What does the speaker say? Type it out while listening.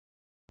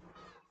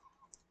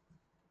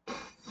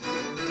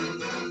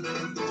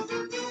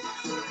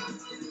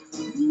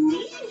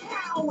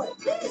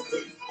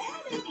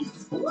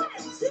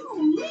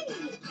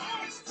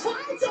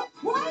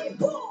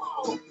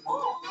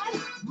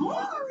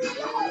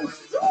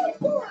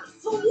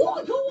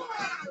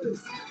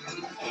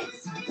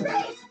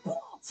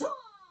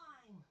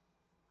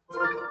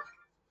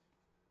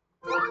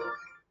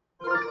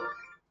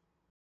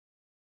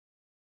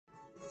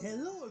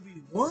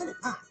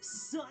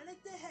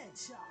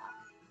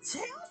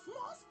Tails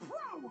most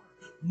power.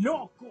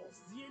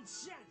 Knuckles the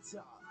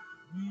Enchanter.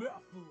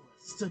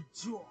 Mephiles the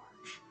Dark.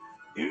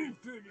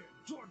 Infinite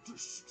the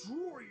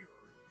Destroyer.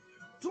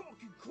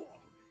 Donkey Kong.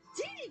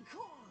 Diddy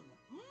Kong.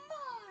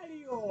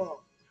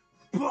 Mario.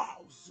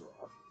 Bowser.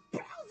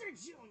 Bowser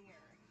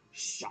Jr.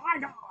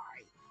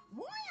 Shy-Eye.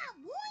 Wooya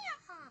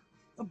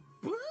Wooya.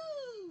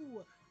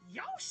 Boo.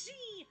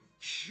 Yoshi.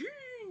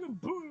 King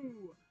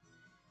Boo.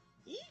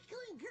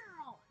 Inkling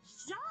Girl.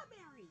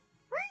 Strawberry.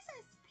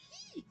 Princess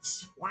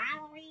Peach.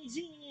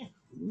 Waluigi.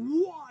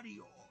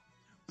 Wario.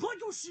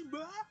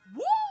 Plagoshima.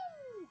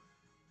 Woo!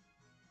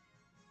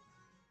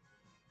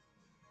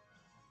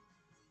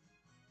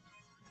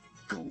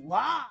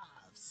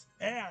 Gloves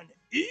and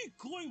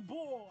Inkling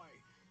Boy.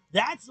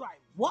 That's right.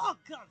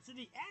 Welcome to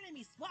the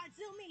Enemy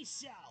Splatoon Me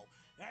Show.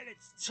 And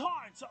it's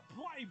time to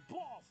play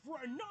ball for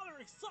another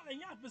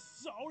exciting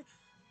episode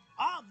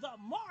of the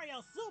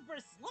Mario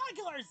Super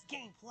Sluggers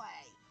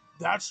gameplay.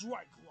 That's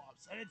right,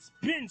 Gloves. And it's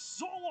been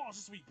so long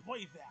since we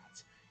played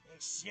that.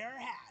 It sure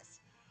has.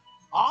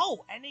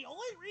 Oh, and the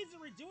only reason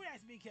we're doing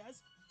that is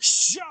because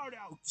shout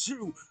out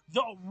to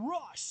the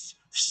Russ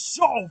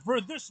show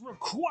for this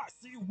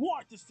request that you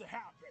want this to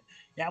happen.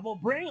 And we'll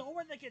bring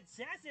over the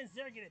contestants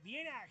that are going to be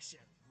in action.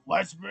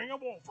 Let's bring them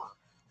over.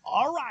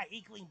 All right,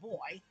 Inkling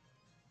Boy.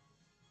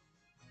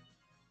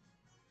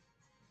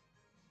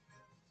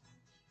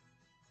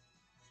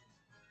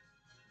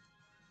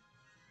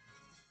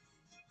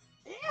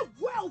 It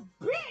will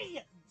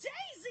be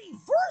Daisy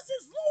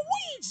versus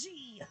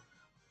Luigi.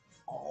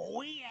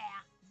 Oh,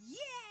 yeah.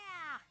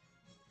 Yeah.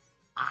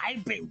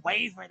 I've been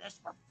waiting for this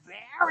for a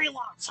very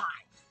long time.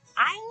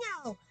 I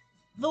know.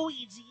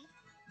 Luigi,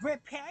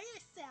 prepare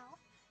yourself.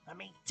 I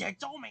mean,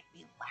 don't make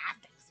me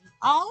laugh, Daisy.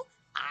 Oh,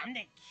 I'm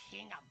the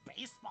king of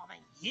baseball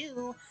than you.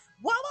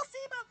 Well, we'll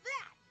see about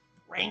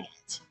that. Bring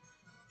it.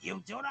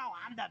 You do know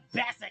I'm the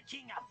best at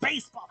king of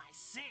baseball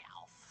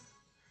myself.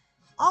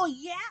 Oh,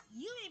 yeah?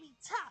 You may be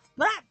tough,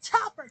 but I'm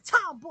tougher,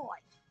 tomboy.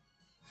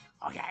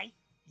 Okay,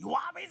 you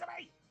want me to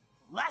be?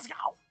 Let's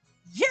go.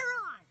 You're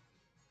on.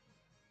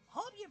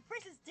 Hope you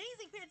Princess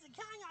Daisy fans are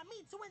counting on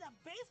me to win a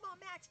baseball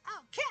match.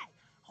 Okay.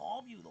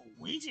 Hope you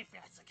Luigi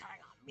fans are counting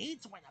on me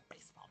to win a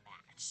baseball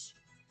match.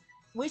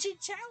 Wish you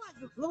cheer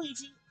like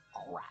Luigi.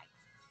 All right.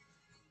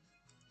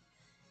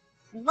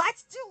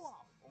 Let's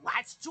duel.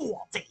 Let's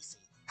duel, Daisy.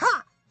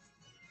 Huh?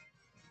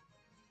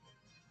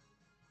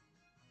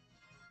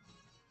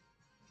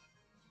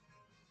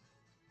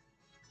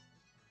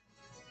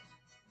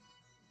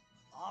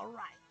 All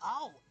right.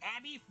 Oh,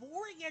 and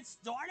before we get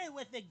started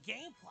with the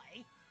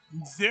gameplay,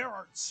 there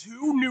are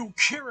two new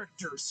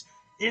characters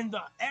in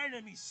the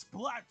enemy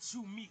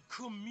Splatoon Me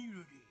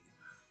community.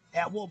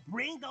 And we'll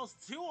bring those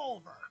two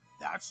over.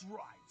 That's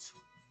right.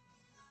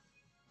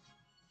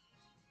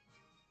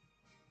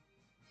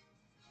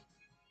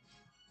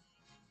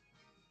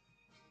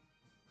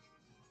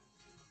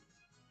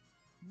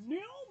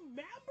 New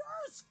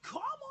members,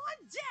 come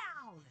on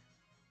down!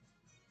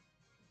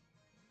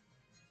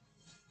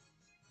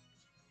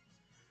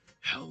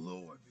 Hello,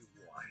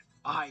 everyone.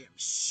 I am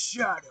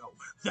Shadow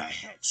the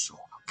Hedgehog,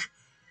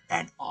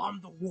 and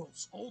I'm the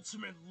world's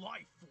ultimate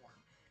life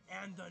form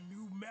and the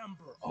new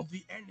member of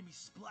the enemy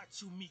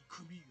Splatoon Me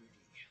community.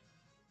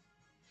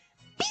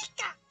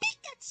 Pika!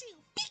 Pikachu!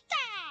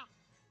 Pika!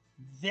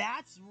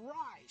 That's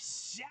right.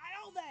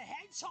 Shadow the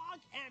Hedgehog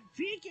and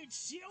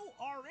Pikachu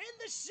are in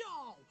the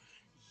show.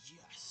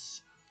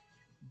 Yes.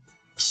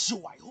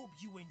 So I hope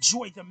you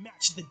enjoy the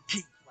match, the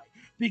gameplay,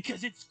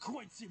 because it's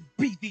going to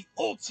be the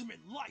ultimate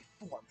life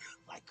form,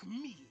 like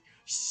me,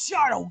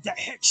 Shadow the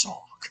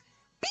Hedgehog.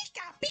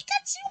 Pika,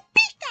 Pikachu,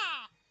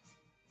 Pika!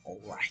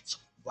 Alright,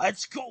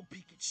 let's go,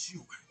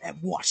 Pikachu, and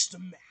watch the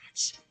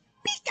match.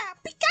 Pika,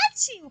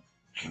 Pikachu!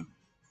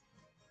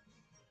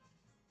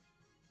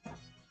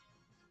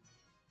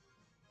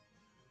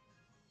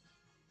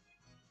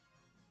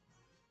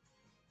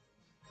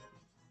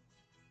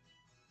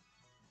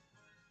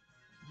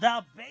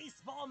 The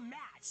baseball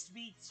match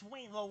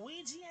between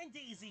Luigi and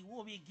Daisy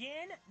will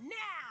begin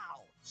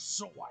now!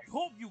 So I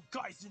hope you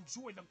guys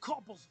enjoy the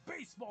couple's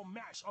baseball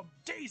match of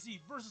Daisy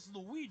versus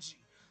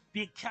Luigi,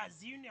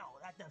 because you know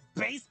that the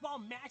baseball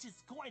match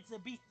is going to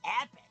be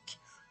epic.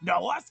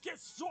 Now let's get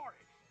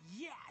started.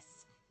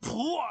 Yes,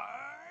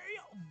 play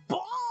ball!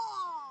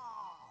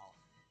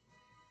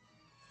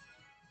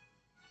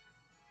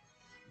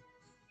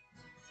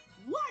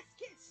 Let's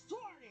get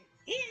started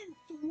in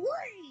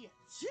 3,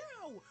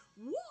 2,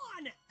 1,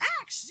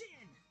 action!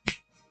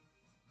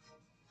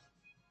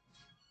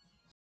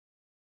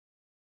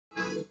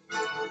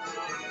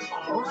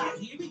 Alright,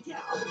 here we go.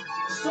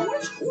 So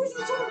which course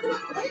is all gonna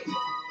play?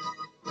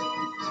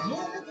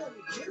 Yeah, we're gonna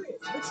be curious.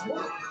 Which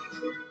one?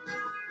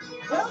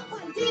 Well,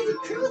 play Daisy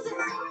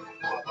Cruiser.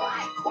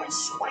 Alright, course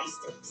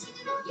choices.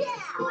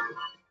 Yeah!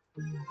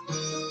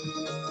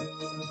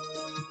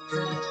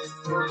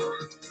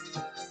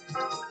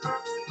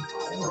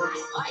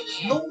 Alright, oh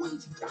yeah. No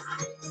one's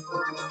got it.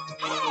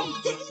 Hey,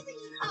 Daisy!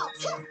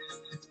 Okay.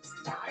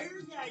 Now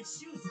you're gonna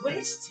choose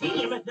which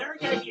team they're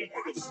gonna be in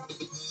action.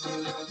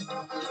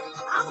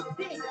 I'll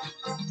pick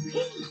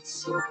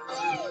Peach.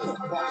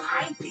 Well,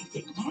 I'm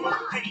picking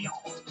Mario.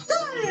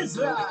 That is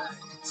right.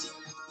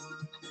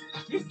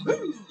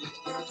 Yahoo!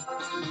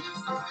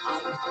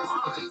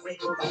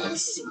 Rainbow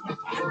Sea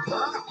and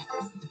Pearl.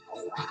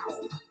 Oh, wow.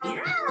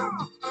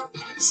 Yeah!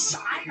 And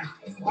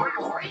Side-Eye. Wow,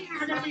 we're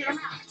gonna be a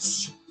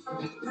match.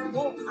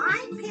 Well,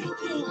 I'm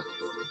picking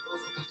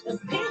the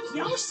pink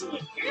Yoshi.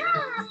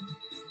 Yeah!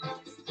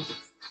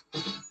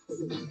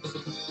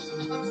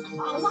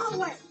 Along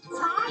with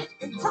Todd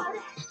and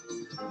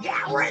Toadette.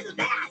 Yeah, we're in the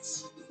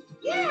match.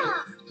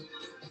 Yeah!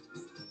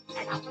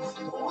 And of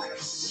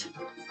course,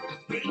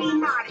 Baby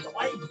Mario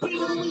and Baby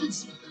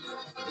Luigi.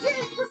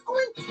 Yes, we're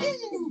going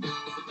in.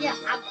 Yeah,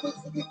 I'm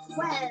picking it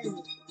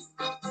well.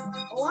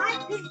 Oh, I'm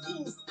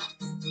picking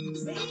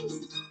Baby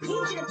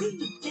Peach and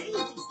Baby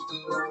Daisy.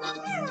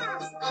 Yeah,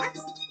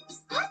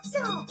 let's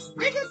go.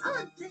 Bring it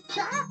on,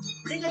 sister.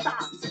 Bring it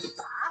on,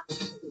 sister.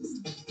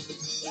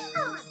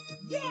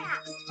 Yeah.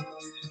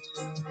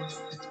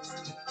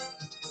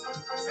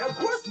 And of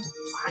course,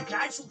 I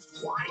got some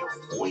Wario.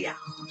 Oh, yeah.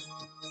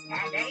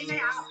 And Daisy,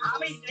 I'll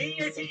be in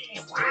your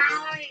team.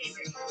 Wow,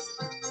 easy.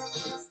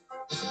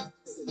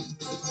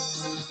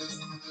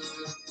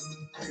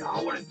 And I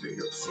want to be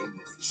your team,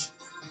 Luigi.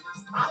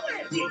 I want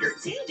to be your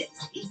team,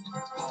 Daisy.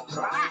 All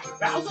right.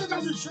 Bowser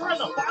doesn't sure of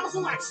the final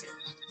selection.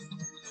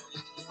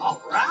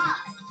 All right.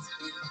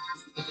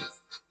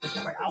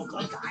 We're all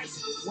good,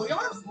 guys. We're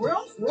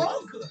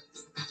all good.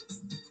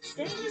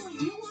 Daisy, when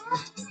you are.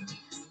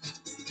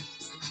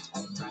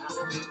 All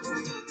right.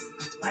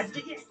 Let's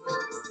begin.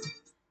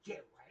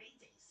 Get ready,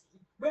 Daisy.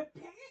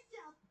 Prepare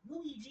yourself,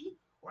 Luigi.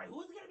 All right,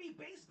 who's going to be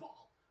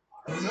baseball?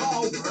 I don't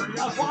know. We're going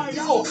to find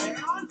out, man.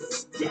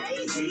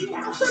 Daisy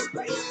has some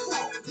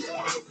baseball.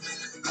 Yes.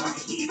 All right,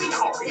 here we go.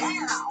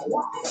 Yeah.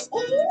 Wow.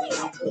 Oh,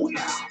 yeah. Oh,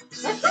 yeah.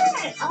 Let's do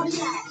it. Oh,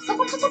 yeah.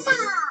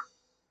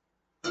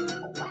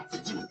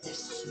 Let's do this.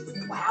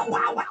 Wow,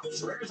 wow, wow.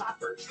 Trigger's on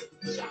first.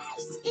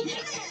 Yes.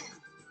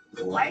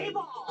 Play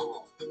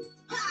ball.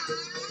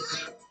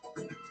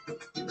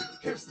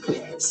 Here's the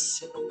pitch.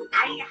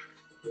 Hiya.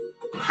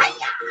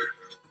 Hiya.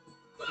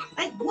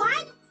 Like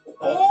what?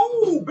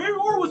 Oh, Baby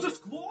Laura was this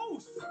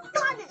close.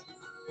 Got it.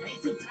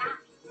 Amazing time.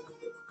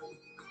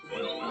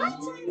 What?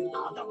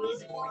 Oh, the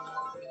music.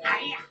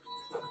 Hiya.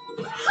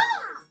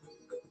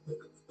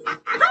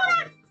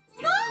 Ha!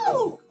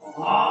 No!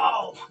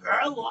 Oh,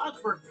 good luck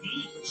for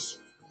Peach.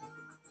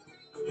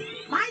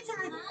 My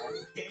turn.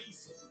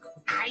 Daisy.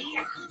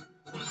 Hiya.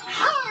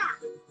 Ha!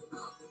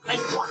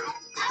 Like what?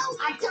 Oh,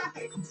 I got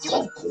it.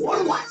 Oh,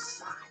 good one,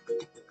 son.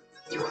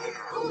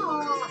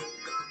 Oh.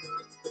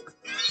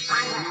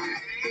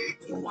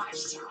 You want a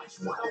challenge,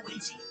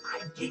 Luigi? I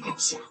give you a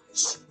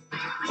challenge.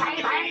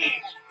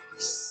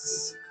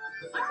 Yes.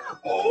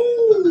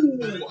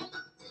 Oh!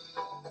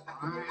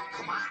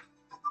 Come on,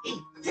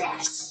 eat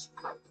this.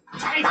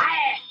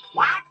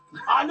 What?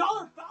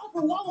 Another foul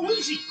for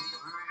Waluigi.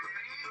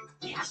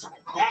 Yeah, some of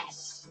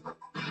this.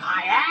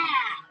 Yeah,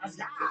 let's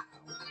go.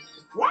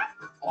 What?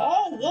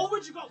 Oh,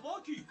 Waluigi got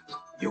lucky.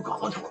 You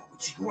got lucky,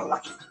 Waluigi. You were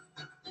lucky.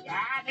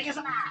 Yeah, I think it's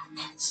a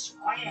match.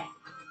 Oh, yeah.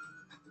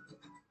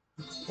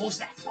 Who's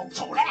that? Oh,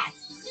 Toadette.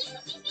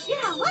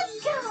 Yeah,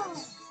 let's go.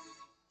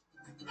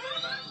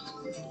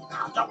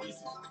 Now, don't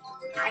easy.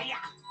 Hiya.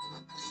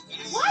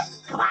 What?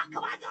 Come on,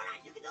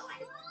 Toadette. You can do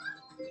it.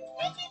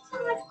 Thank you,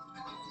 Toad.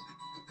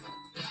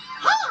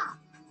 Ha!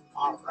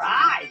 All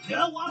right,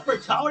 good one for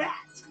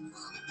Toadette.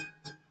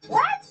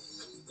 What?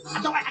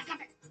 I got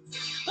it.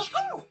 Let's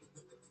go.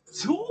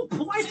 2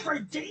 points for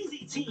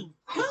Daisy team.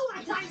 Good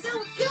one, guys. That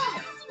was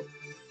good.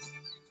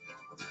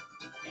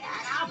 Yeah,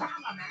 no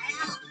problem, man.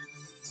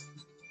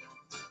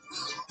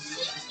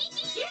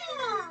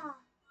 Yeah.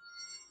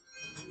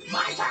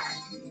 My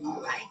turn.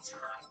 All right,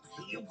 time.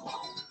 Here you go.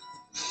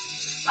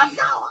 Let's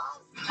go.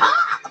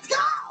 Ah, let's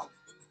go.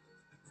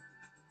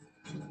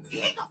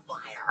 Eat the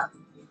fire.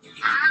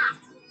 Ah,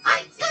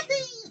 I did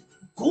it.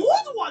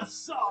 Good one,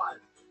 son.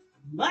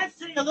 Let's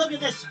take a look at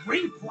this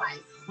replay.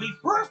 We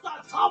first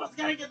thought Tom was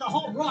going to get the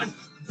home run,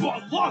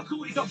 but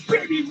luckily the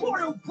Baby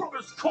Mario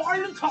Brothers caught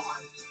it in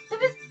time.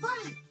 That is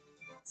fun.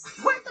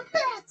 We're the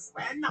best.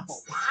 We're number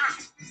 1.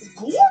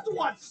 Good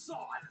one, son.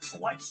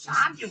 Good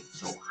job, you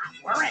two.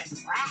 We're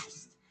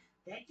impressed.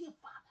 Thank you,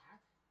 Father.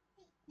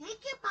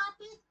 Thank you,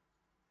 Poppy.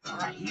 All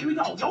right, here we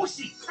go.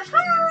 Yoshi.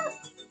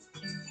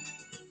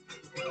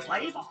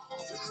 Play ball.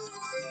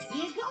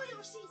 Here you go,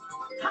 Yoshi.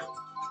 Ha.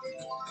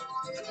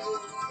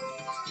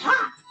 Ha.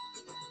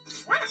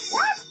 What?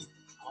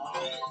 Oh.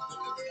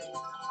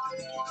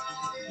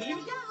 Here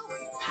we go.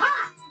 Ha.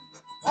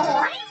 Oh,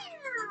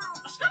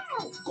 let's go.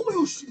 Go,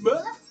 Yoshi,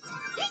 man.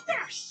 Eat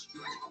this.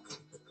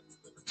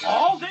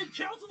 Oh, they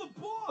cancel the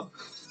bomb.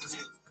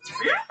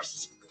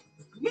 Yes.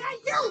 Yeah,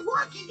 you're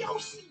lucky,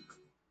 Yoshi.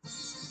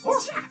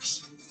 Who's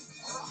next?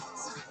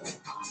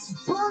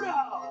 Birdo.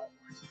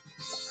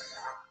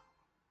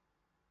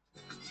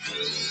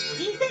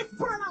 Eat this,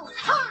 Birdo.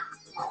 Ha.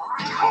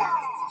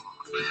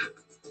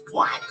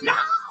 What? No!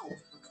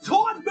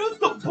 Todd missed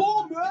the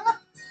ball, man!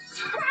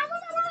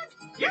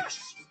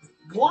 Yes!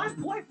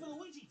 1 point for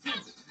Luigi.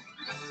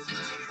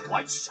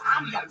 我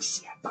常有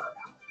些不了。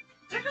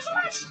Thank you so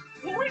much,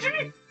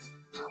 Luigi.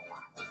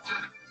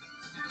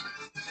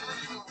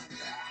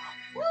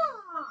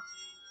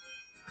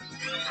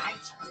 I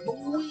turn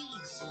Luigi.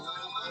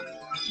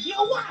 You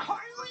want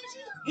hard,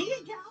 Luigi? Here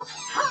you go.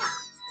 Ha!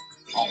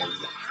 Oh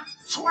yeah,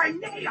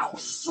 tornado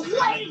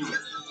swing!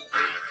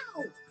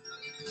 Ow!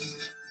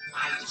 I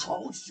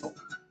told you.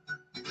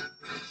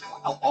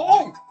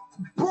 Oh,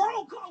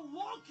 bro got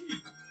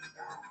lucky.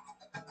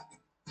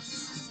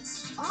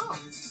 Oh,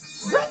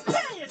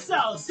 prepare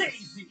yourself,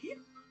 Daisy.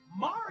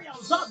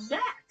 Mario's up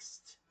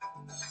next.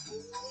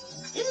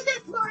 Is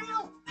this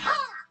Mario? Ha!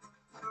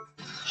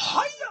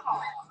 Hiya!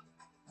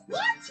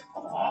 What?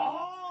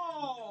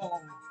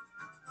 Oh!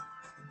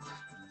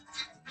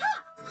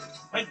 Ha!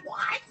 Wait,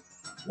 what?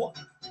 What?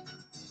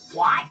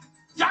 What?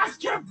 That's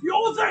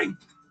confusing!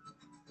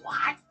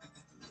 What?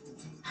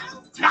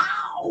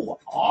 No!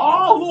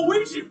 Oh,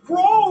 Luigi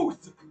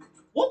froze!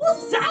 What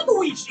was that,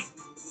 Luigi?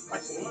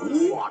 What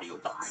are you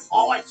doing?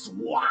 Oh, it's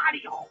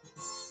Wario!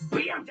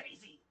 Bam,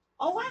 Daisy!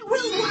 Oh, I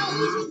really want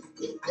Luigi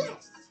eat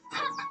this!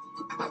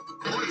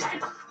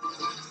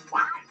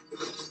 What?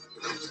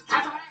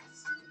 Have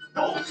this!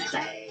 Don't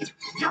say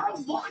you're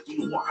lucky,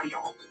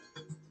 Wario!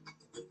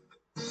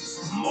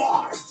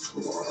 Monster!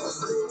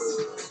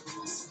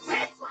 It's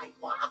my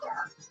father!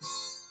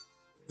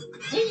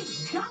 Here you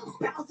go,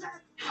 Bowser!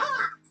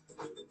 Ha!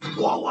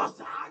 What was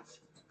that?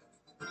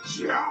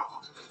 Yeah!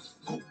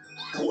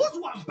 Good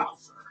one,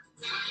 Bowser!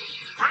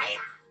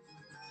 Hiya!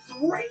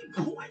 3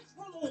 points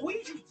for the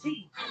Luigi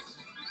team!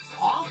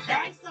 All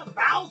thanks to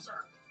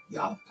Bowser!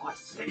 Yup, I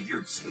saved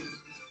your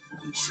team!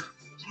 Luigi,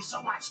 thank you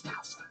so much,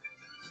 Bowser!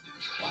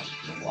 Well,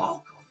 you're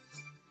welcome!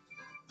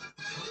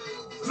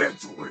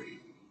 Victory!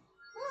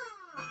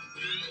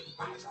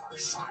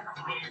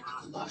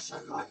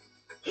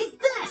 Eat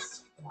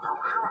this!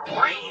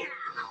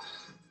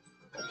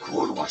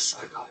 Good one,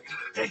 Sugar.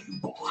 Thank you,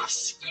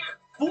 boss.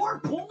 4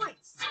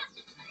 points!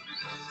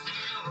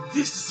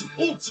 This is an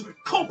ultimate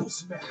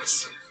couples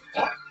match!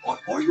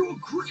 Are you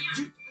agree?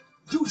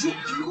 Do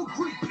you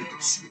agree,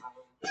 bitch?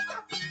 Pika,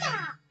 pika!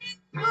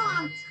 Oh,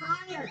 I'm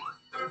tired.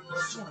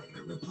 So I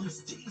can replace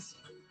Daisy.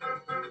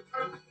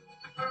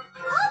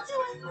 I'll do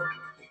it.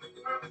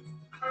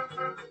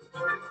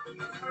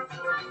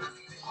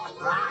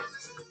 Alright.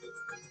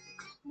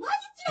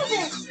 Let's do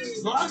this.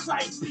 Looks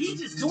like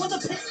Peach is doing the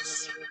pitch. Eat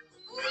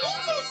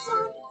this,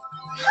 son.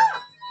 Ha!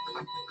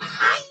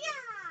 Hiya!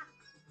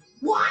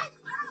 What?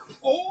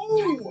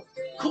 Oh!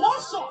 Come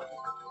on, son.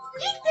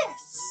 Eat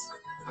this.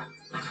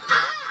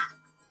 Ah!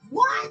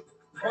 What?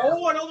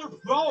 Oh, another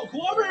foul.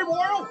 Come on, here,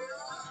 Mario.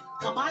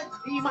 Come on,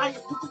 be my do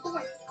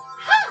it.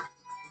 Ha!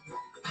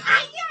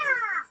 Hiya!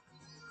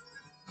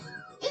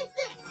 Eat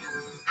this.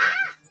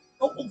 Ah!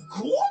 Oh,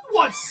 good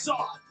one,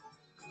 son.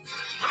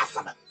 Have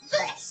some of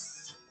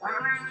this.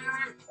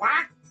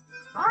 What?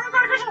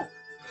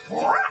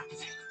 What?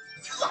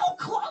 So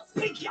close,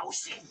 Big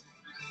Yoshi.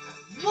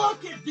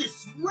 Look at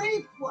this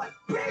replay.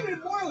 Baby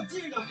Mario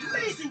did an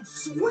amazing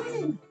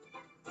swing.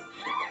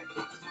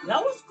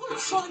 That was good,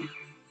 son.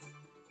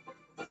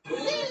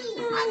 Me,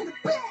 I'm the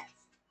best.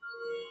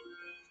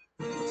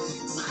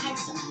 My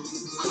son,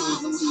 all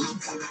the Luigi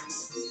guys.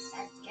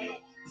 Let's get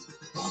it.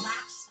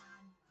 Relax, son.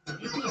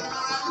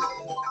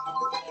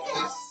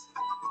 Yes.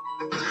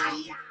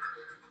 Hiya.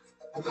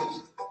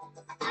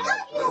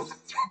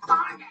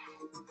 Darn it.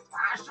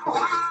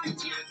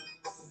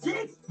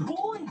 6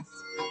 points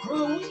for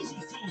the Luigi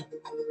team.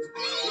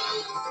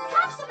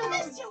 Have some of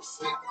this,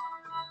 Yoshi.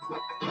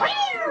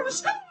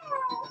 Let's go.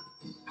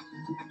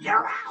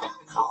 You're out.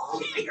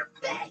 Cold in your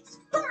face.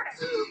 Darn it.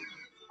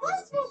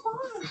 Let's move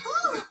on.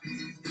 Oh.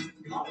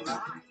 All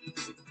right.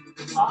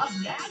 Up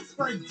next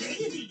for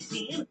Daisy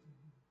team,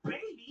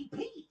 Baby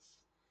Peach.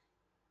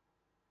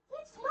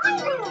 It's my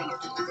turn.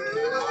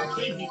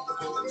 Okay, Baby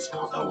Peach.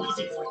 I'll go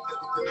easy for you.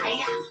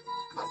 Hiya.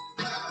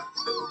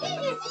 It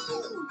is you.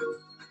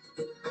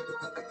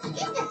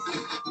 Get this.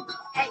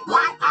 Hey,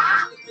 what?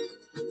 Ah!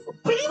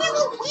 Baby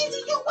Luigi,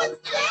 you was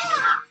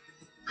there.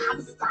 I'm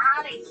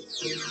sorry.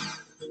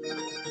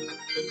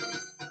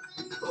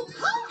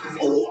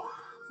 Oh,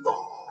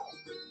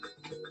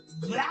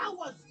 that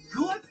was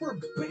good for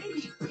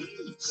Baby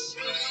Peach.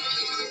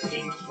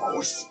 Pink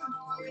Yoshi.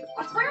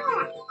 What's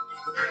wrong?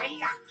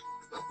 Hiya.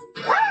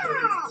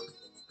 Wow.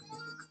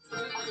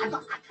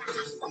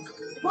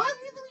 Run,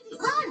 Luigi,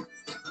 run.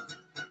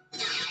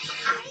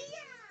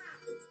 Hiya.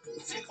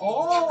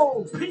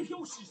 Oh, Pink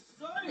Yoshi's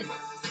safe.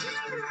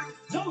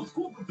 That was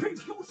cool for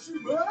Pink Yoshi,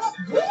 man.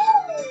 Woo!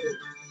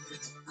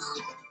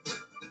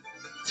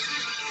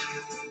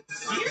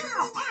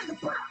 Yeah, I'm the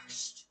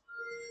best.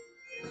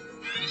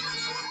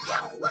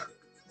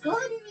 Go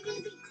ahead,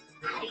 easy.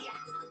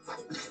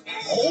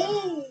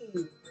 Oh!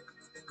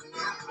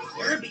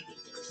 You're being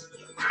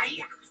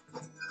Hiya.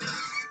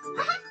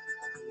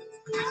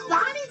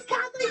 Sonic's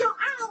counting you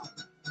out.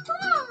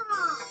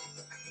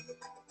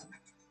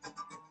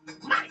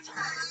 My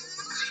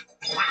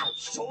turn. Wow,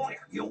 sure.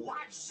 You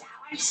want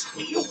challenge?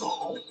 Here you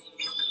go.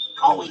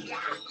 Oh,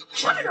 yeah.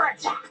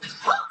 Counterattack.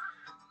 Huh.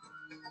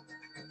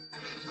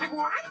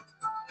 What?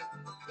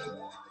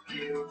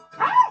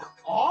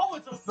 Oh,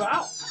 it's a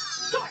foul.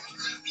 Good.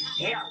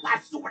 Here,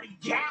 let's do it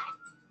again.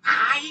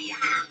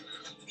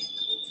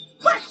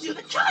 Let's do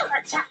the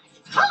counterattack.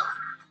 Ha!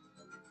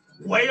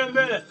 Wait a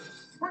minute.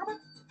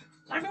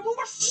 Let me move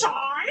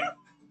aside.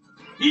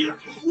 Yeah.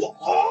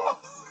 Oh!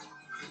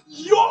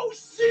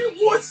 Yoshi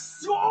was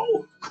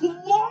so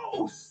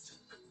close.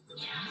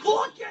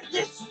 Look at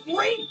this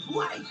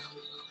replay.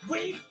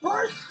 We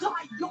first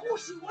thought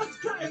Yoshi was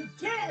gonna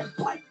get it,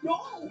 but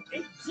no,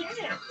 it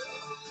didn't.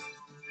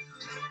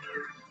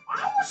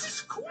 I was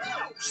just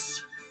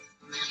close.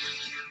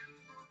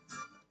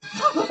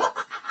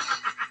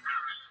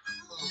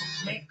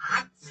 Man,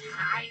 I'm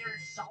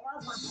tired, so I'll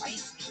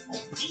replace me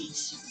for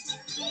Peach.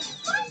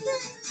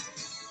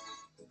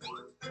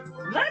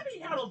 Let me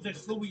handle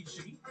this,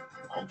 Luigi.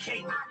 Okay,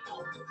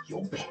 Mario,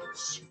 you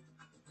pitch.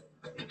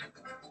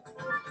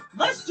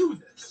 Let's do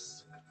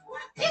this.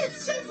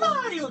 It's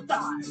Mario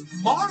time.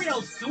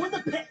 Mario's doing the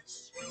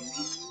pitch.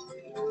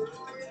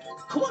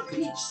 Come on,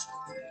 Peach.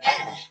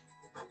 Ha!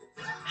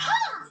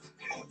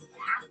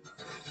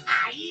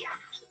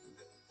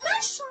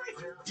 Nice try.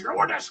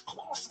 You're this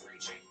close,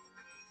 Luigi.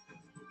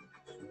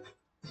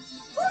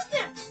 Who's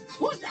next?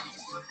 Who's that?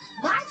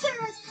 My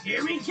turn.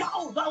 Here we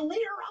go, the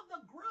leader of the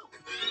group.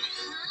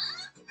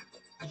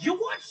 You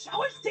want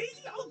challenge,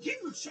 Daisy? I'll give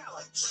you a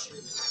challenge.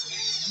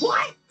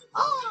 What?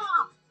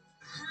 Ah!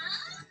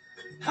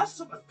 Have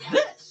some of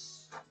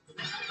this.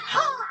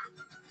 Ha!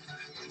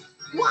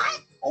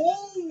 What?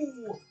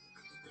 Oh!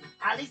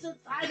 At least it's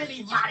time to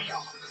be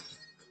Mario.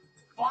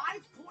 5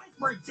 points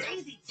for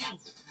Daisy team.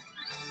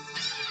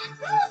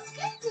 That was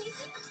good,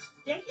 Daisy.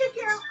 Thank you,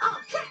 girl.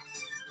 Okay.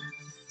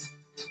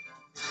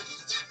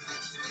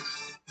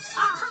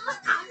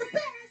 I'm the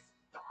best.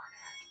 Darn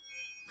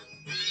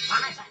it.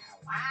 My turn.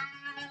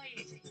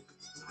 Easy.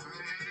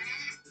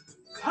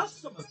 Have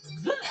some of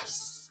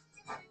this.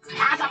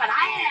 Have some of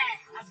that.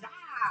 Let's go.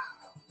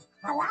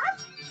 For what?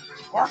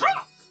 For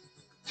sure.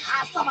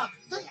 Have some of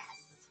this.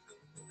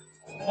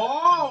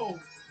 Oh,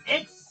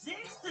 it's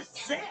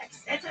 6-6.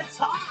 It's a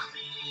tie.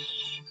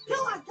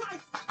 Come on,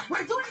 guys.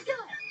 We're doing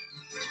good.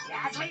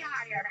 Yes, we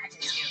are, Your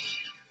Majesty.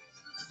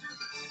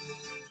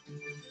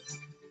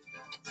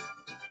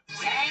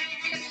 Yes.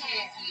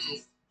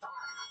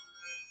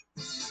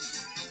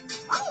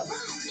 All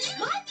right,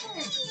 my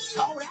turn.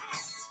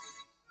 Toadette.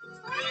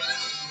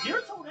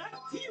 Here's Toadette.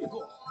 Here you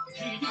go.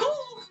 Here you go.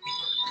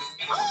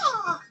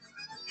 Ah!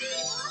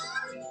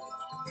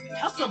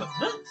 Have some of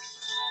this.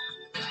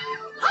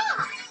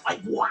 Ah!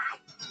 Like what?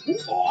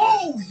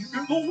 Oh,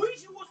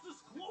 Luigi was this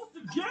close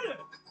to get it.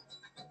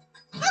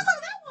 That's how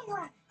that one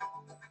right.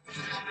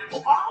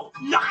 Oh,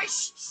 nice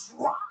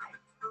try.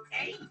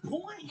 8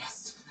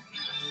 points.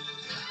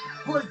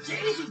 For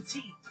Daisy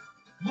team,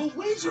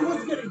 Luigi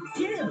was gonna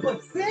get it,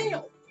 but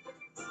failed.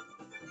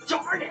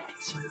 Darn it.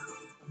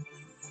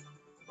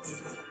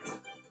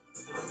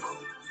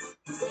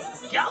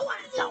 Go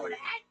on,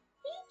 Toadette.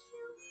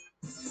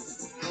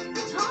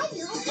 Thank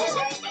you.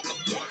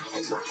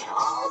 Yes, I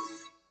hope.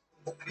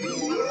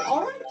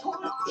 All right,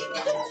 Toadette, eat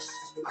this.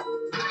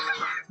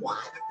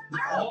 What?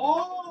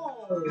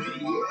 Oh.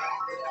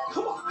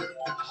 Come on.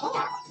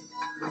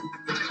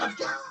 Let's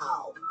go.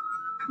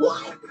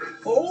 What?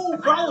 Oh,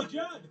 foul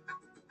again.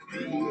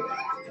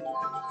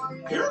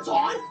 Here's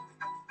on.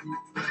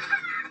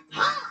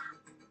 Ha!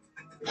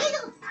 In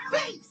your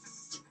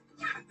face.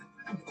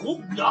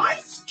 Good,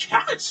 nice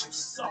catch,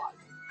 son.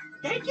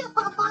 Thank you,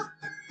 Papa.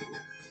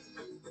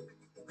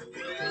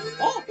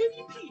 Oh,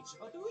 baby Peach,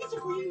 the reason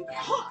for you.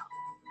 Ha!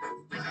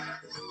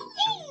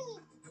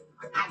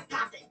 I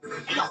got it.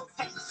 In your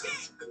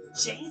face.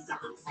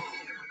 Jesus.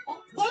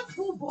 Oh, let's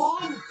move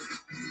on.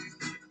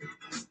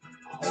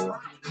 All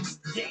right.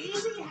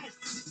 Daisy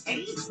has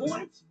 8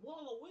 points,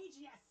 while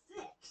Luigi has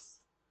 6.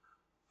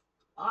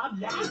 Up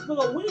next for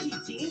the Luigi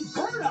team,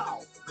 Birdo.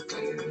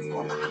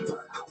 Hold on,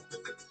 Birdo.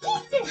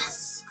 Eat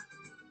this.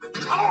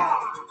 Ah!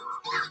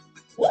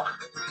 What?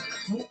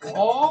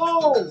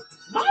 Oh!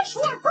 Nice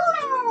one,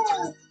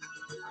 Birdo!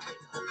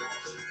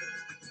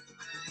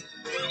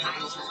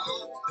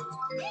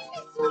 Eat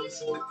this,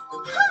 Luigi.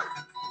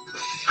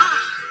 Ha!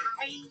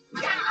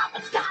 Yeah,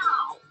 let's go!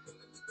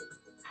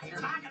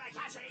 You're not gonna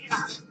catch it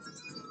either.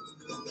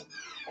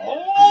 Oh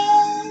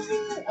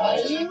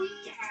yeah!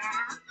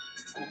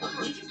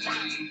 Luigi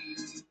time.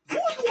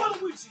 Good,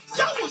 Luigi.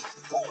 That was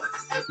good.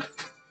 Epic.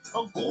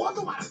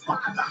 Agora my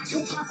father, you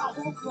got the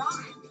whole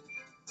ride.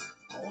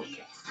 Oh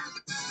yeah,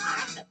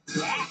 I'm the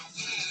best.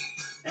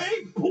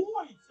 8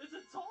 points. It's a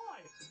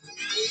tie.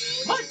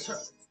 My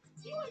turn.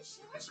 You want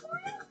challenge,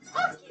 Mario?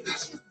 I'll give you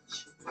challenge.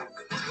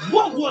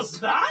 What was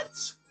that?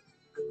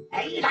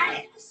 Eat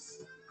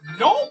ass.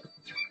 Nope.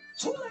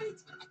 Too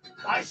late.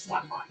 Nice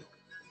one, Mario.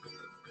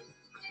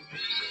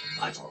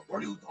 My turn. Where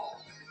do you go?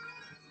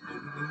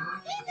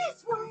 Eat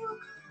this, Mario.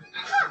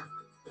 Ha!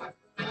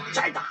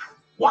 Take that.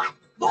 What?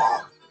 No.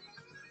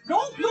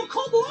 No,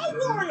 come on,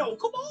 Mario.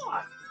 Come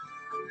on.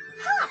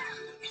 Ha!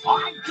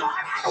 I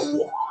got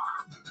it.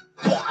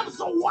 Bombs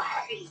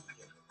away.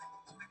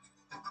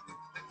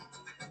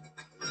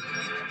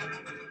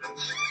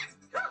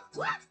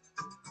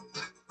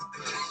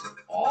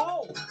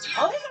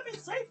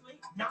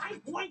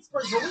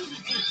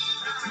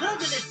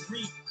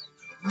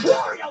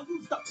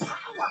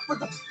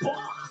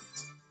 bomb.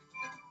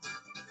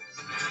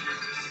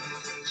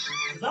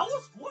 That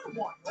was good,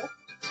 Mario.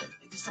 Thank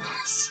you so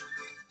much.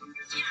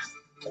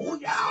 Oh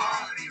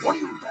yeah. What are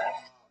you doing?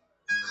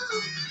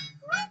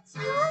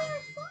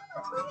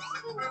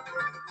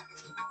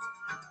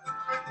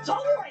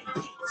 Don't worry,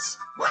 Peach.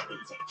 Let me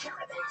take care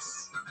of this.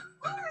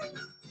 Alright.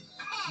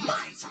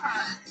 My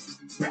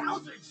turn.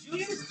 Bowser Jr.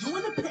 is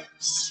doing the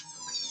pitch.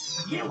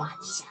 You want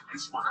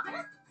challenge, Father?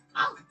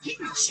 I'll give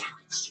you a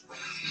challenge.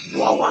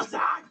 What was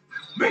that?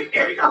 Me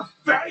in your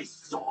face,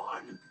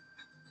 son!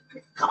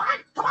 Come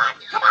on, come on,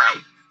 come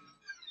on!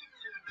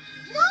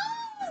 No!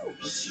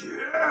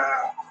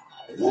 Yeah!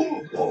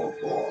 Whoa, whoa,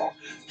 whoa!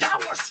 That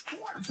was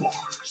square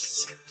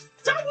bars!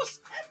 That was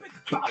epic,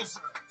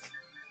 Bowser!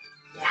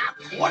 Yeah,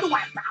 what do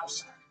I,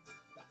 Bowser?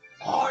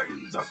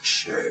 I'm the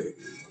king.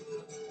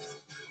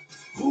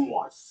 Who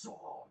wants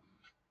some?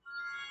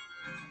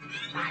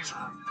 My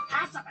turn.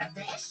 Have some of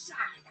this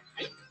side,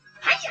 eh?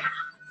 Hiya!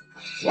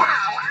 Wow,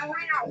 wow,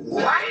 wow,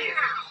 wow!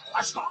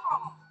 Let's go!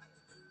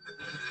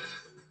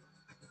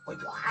 Wait,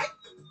 what?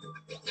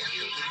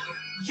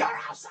 You're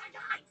outside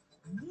guy!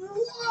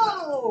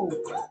 Whoa!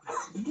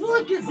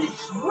 Look at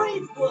this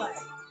replay!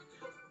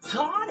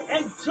 Todd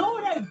and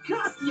Toad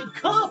got the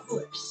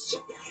accomplished!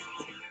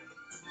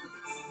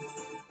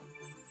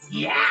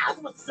 Yeah,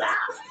 what's up?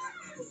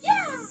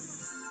 Yeah!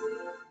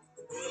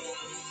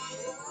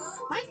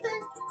 My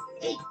turn.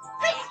 Eat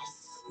this!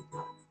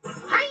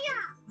 Hiya!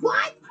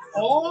 What?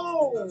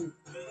 Oh!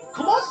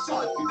 Come on,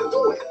 son, you can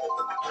do it!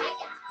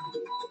 Hiya!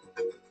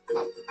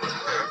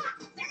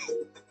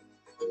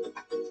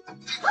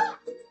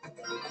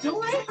 Do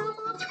I have a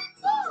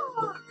ball?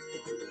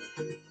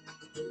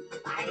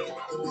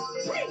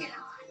 Bring it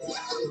on!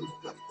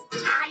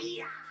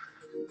 Hiya!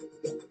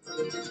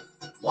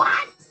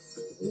 What?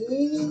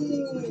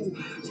 Ooh!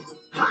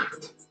 Ha!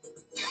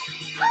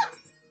 Ha!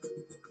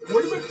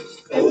 Wait a minute!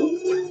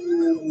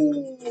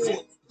 Ooh!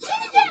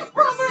 Get it,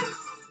 brother!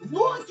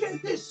 Look at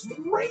this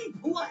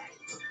replay!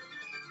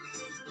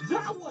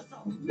 That was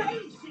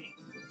amazing!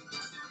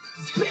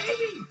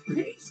 Baby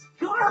Peach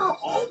got her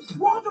own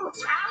brother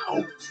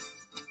out!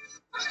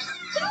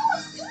 That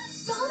was good,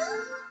 son!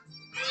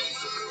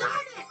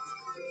 Darn it!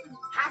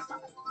 Have some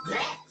of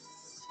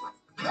this!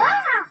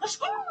 Yeah! Let's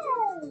go!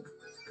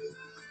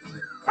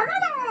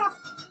 Banana!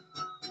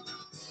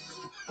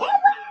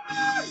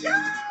 Alright!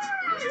 Yeah!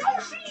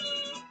 Yoshi!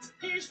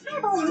 He's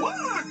number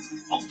one!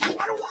 Oh,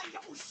 what do I,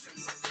 Yoshi?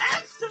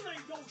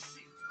 Excellent,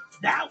 Yoshi!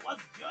 That was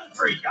good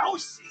for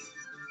Yoshi!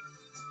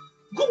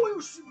 Go,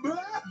 Yoshi, man!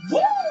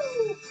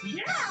 Woo!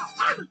 Yeah!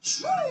 I'm a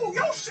true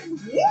Yoshi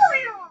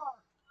warrior!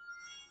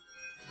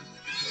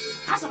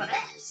 Have some of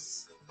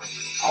this!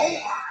 Oh,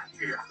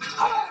 yeah!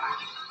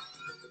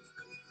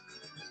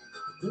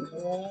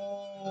 Oh,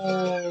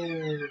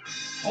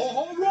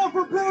 home run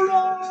for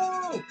Bruno!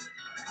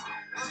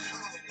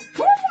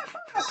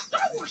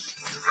 That was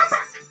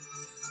epic!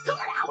 Good,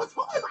 I was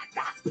hoping my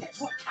fast pitch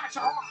would catch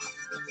her off!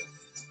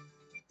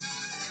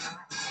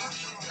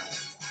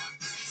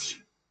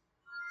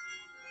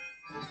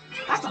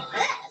 That's a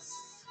miss!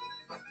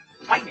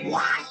 Wait,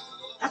 what?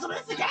 That's a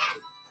miss again!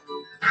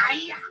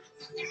 Hiya!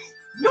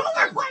 No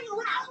more playing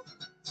around!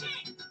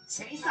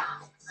 Chase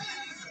off!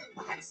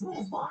 Let's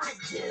move on,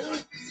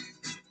 dude!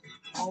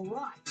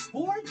 Alright,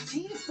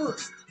 14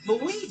 first.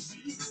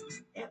 Luigi,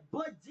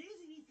 but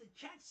Daisy needs to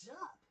catch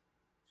up.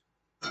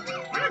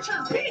 Answer,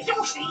 Big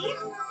Yoshi!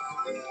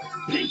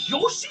 Big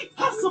Yoshi,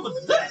 have some of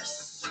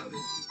this!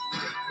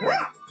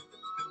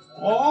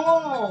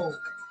 Oh!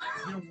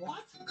 You know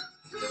what?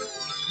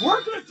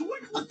 We're gonna do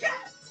it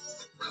again!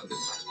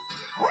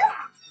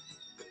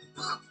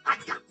 I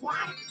got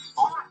one!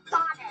 Oh, I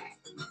got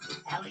it!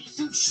 At least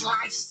you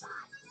try, son!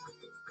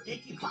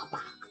 Thank you,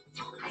 Papa!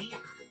 Hiya!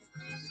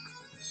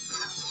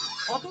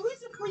 Oh, there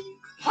is it for you!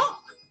 Huh!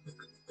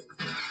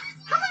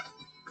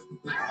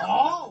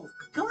 Oh!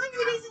 Come on,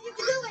 Daisy, you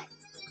can do it!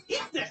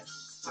 Eat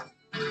this!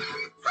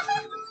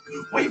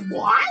 Wait,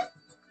 what?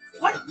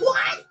 Wait,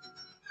 what?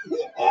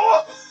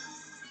 Oh!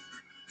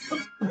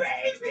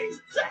 Baby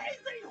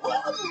Daisy,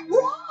 home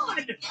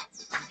run!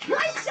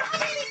 Great job,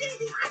 Baby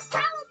Daisy! I'm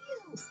proud of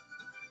you!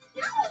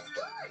 That was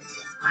good!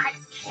 I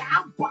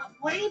can't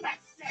believe it,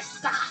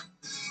 sister!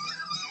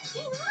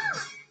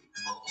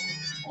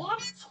 Oh,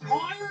 I'm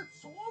tired,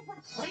 so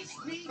replace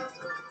me!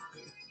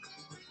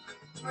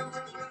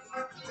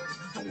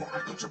 Don't worry, I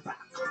got your back.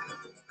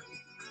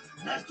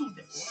 Let's do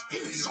this.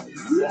 It's a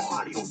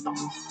Wario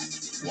dog.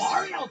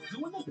 Wario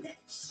doing the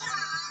pitch.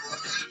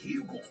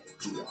 You go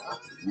to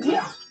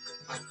yeah.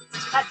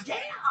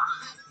 Again.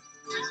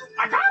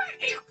 I gotta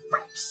eat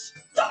fish.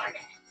 Darn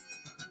it.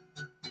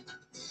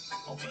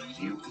 Okay,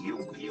 you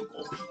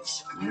go Peach.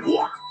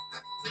 What?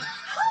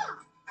 Huh.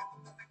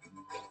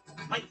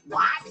 Wait,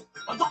 what?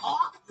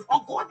 Oh,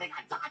 good thing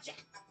I dodged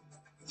it.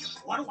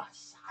 What do I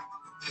say?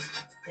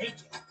 Thank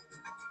you.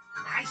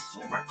 Nice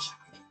super chop.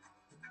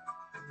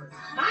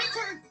 My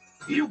turn.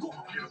 You go.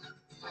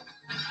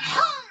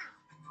 Ha!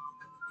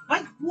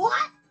 Wait,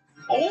 what?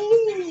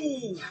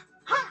 Oh!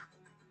 Ha!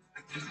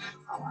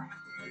 Alright.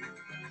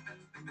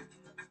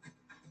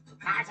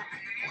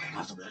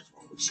 发生的什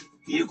么事？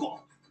一个，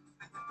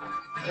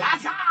拉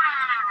萨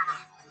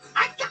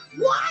，I got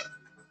what?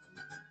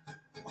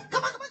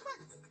 Come on!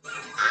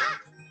 Ah!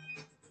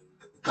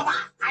 Come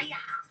on! 哎呀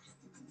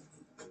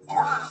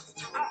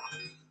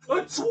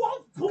！A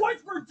 12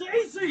 points for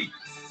Daisy.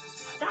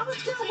 That was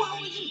too well,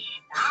 Luigi.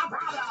 No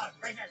problem,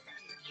 Princess.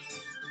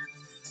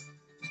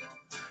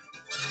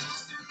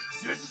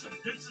 This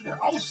is an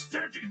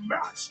outstanding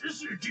match,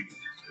 isn't it?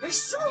 It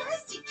sure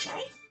is, DK.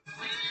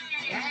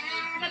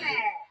 And an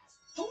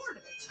ass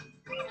tournament.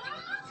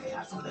 Okay,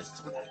 that's what this is.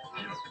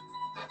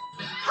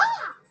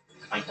 Ha!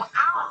 Like,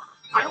 ah!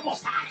 I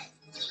almost had it.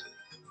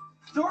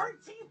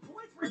 13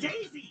 points for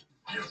Daisy.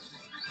 Come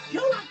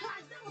on,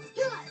 guys, that was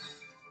good.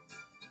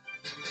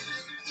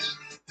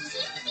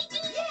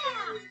 Yeah!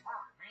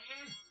 Oh,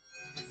 man.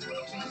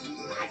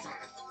 That's it.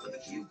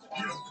 You go.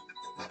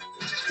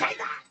 Take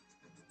that.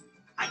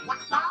 I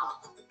want no.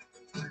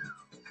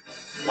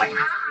 Wait,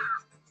 ah!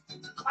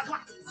 Come on.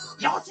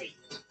 Yoshi.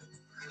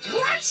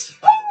 Let's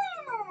go!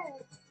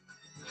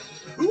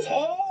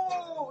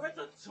 Oh, it's a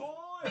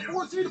tie.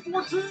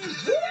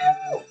 14-14.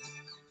 Woo!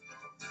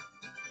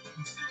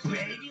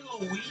 Baby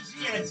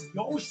Luigi and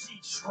Yoshi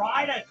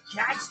tried to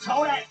catch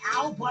Toad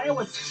out, but it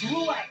was too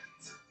late.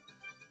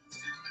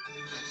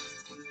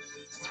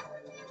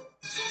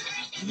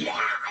 Yeah,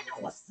 I know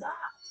what's up.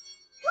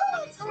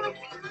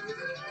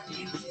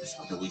 You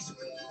shall do easy.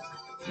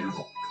 Here you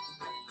go.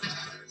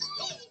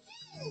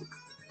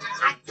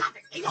 I got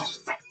it in your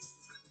face.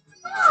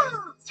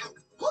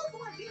 Hold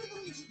on, baby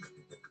Luigi.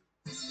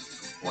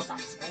 What's that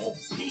small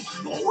big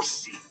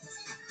Yoshi?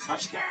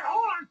 Let's get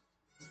on.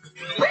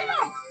 Bring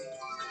him.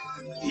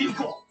 Here you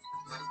go.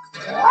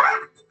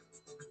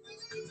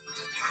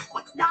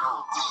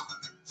 No.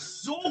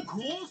 So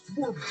close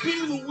for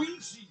Big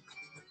Luigi.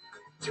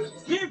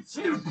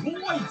 15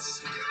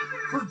 points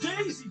for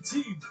Daisy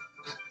team.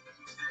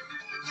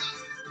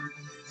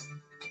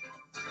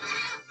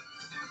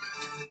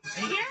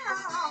 Yeah.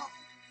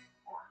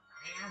 Oh,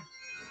 man.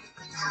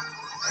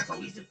 That's so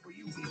easy for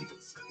you, baby.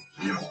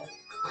 Here.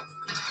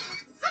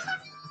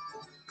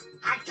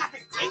 I got the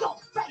in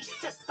face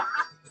to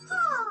stop.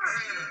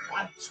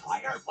 I'm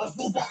tired. Let's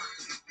move on.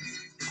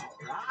 All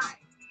right.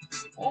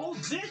 Oh,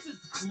 this is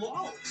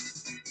close.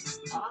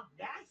 Up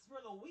next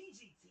for the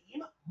Luigi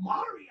team,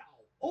 Mario.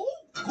 Oh,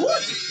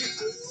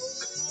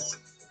 gorgeous.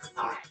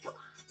 All right, come on.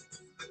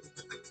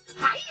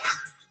 Hiya.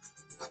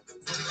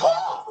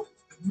 Oh,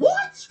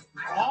 what?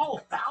 Oh,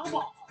 foul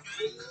ball.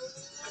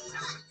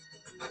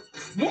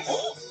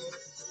 Oh,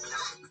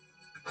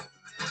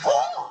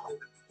 oh,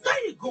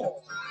 there you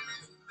go.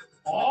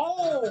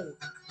 Oh,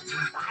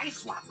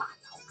 nice one, Mario.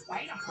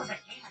 Way to put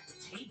it in at the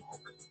table.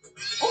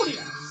 Oh,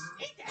 yes.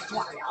 Eat that,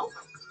 Mario.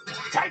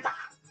 Take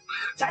that.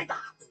 Take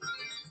that.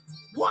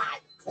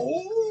 What?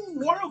 Oh,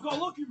 Mario got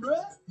lucky,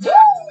 man.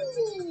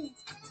 Woo!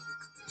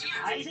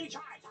 Easy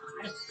try,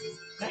 Todd.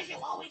 Thank you,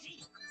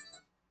 Luigi.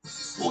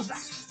 Who's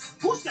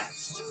next? Who's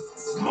next?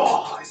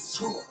 My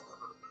turn.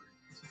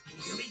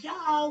 Here we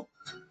go.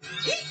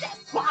 Eat that,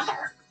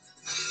 father.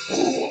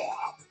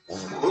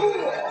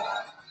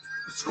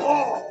 Let's go.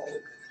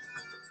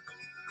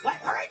 Wait,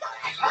 hurry,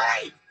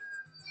 hurry.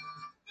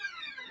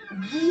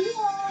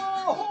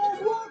 Whoa! Home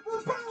run for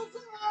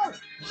Bowser!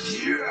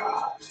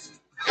 Yes!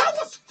 That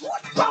was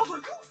good, Bowser!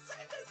 You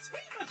saved the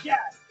team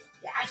again!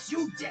 Yes,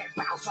 you did,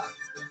 Bowser!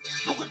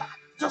 Look at that!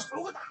 Just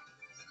look at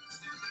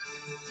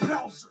that!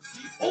 Bowser's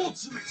the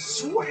ultimate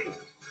swing!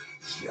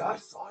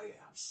 Yes, I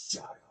am,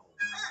 Shadow.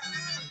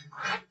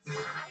 I'm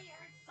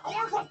tired.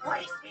 Someone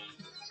replace me!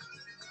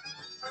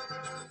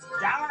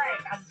 Don't worry,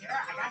 Bowser.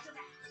 I got your back.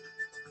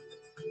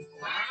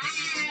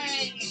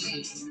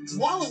 Hey!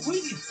 While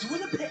Luigi's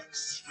doing the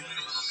pitch.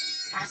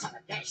 Pass on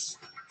the dish.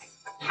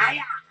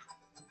 Hiya!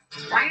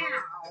 Wow!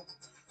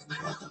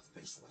 What the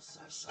fish was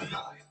that,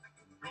 Shanghai?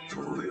 It's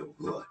real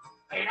good.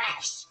 It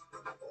is.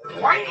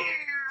 Wow!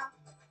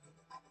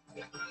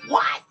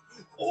 What?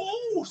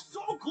 Oh,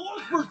 so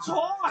close for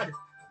Todd!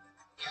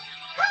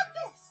 Have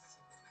this!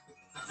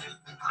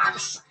 I'm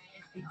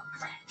saying in a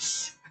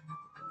fish.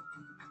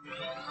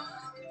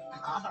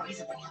 Oh, there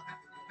isn't any.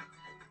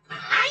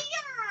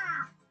 Hiya!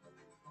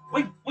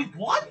 Wait,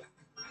 what?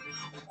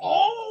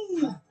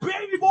 Oh,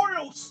 Baby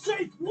Mario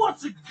safe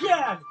once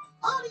again!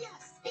 Oh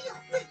yes, he'll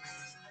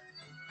fix.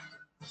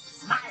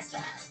 Smile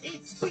says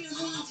it's Big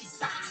Luigi's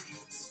side.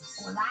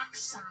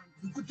 Relax,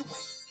 you could do it.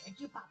 Thank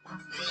you, Papa.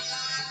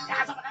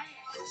 That's what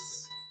it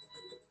is.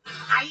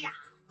 Hiya!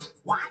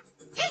 What?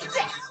 Eat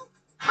this!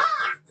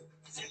 Ha!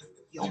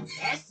 You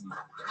miss,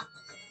 Mama.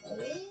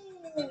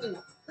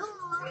 Oh!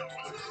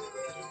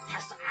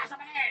 That's what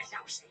it is,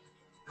 Yoshi.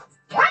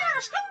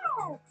 Let's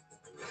go!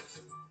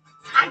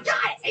 I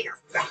got it in your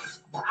face!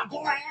 Go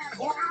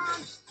on!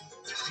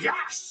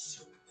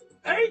 Yes!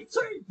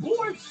 18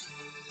 points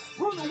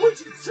for the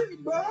Luigi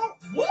team, man!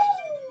 Woo!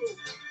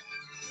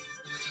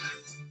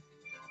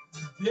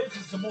 This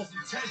is the most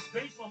intense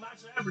baseball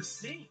match I've ever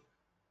seen.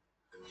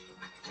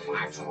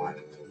 That's right.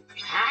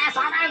 Pass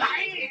on my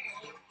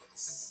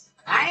legs!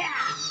 Hiya!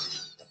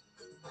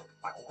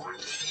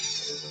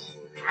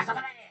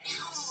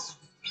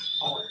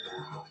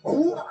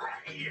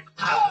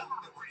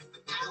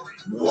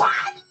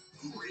 What?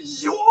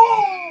 Yo!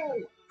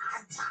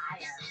 I'm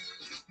tired.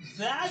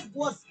 That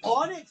was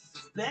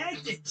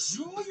unexpected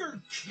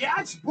Junior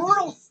Catch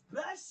Brutal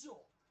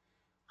Special.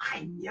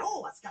 I knew it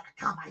was gonna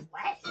come my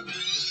way.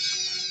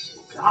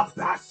 The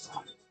best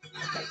one.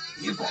 Okay,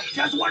 you go.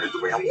 Guess what is the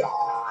real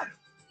one?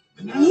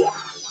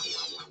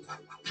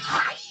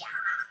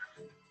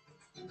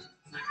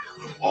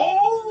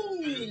 Oh!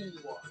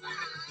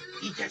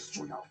 Eat this,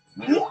 Junior.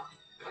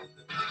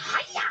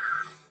 Hiya!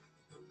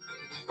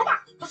 Come on,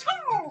 let's go!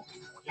 Oh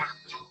yeah,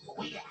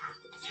 oh yeah.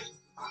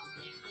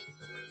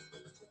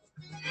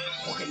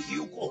 Okay,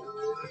 you go.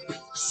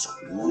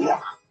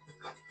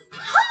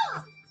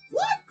 Ha!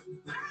 What?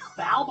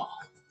 Foul ball.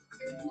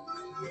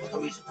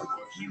 Luigi,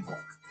 you go.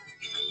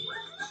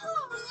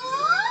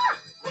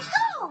 Let's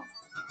go!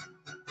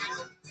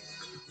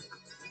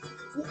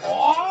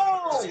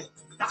 Oh!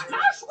 The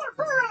last one,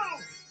 Bruno!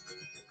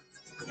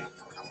 Yeah,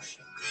 no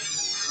shit.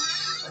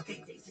 Okay,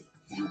 Daisy,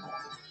 you go.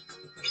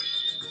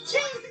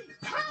 Daisy,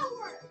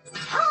 power!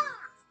 Ha!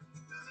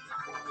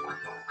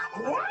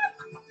 What?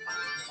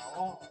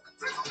 Oh.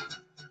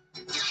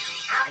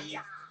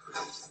 Hiya!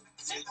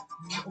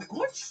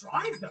 Good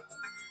try, though.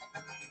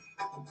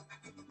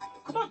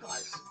 Come on,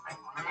 guys.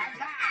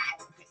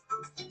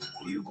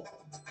 Okay, you go.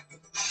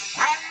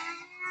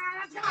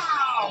 Let's go!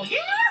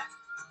 Yeah!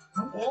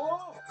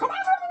 Oh! Come on,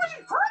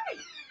 Luigi, hurry!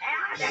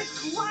 And it's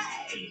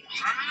play!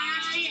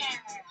 Ah, yeah!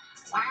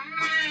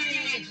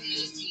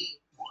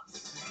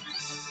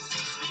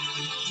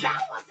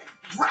 That was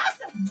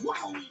impressive,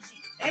 Luigi!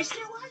 And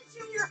she wants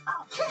you your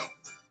outfit!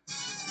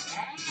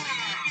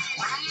 Yeah!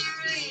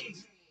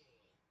 Luigi!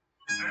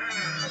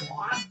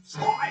 I'm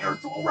tired,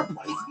 don't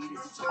replace me in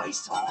this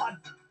situation!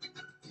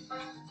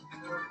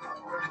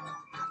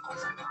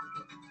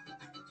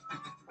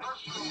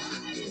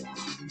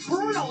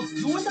 Bruno's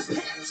doing the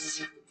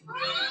pitch!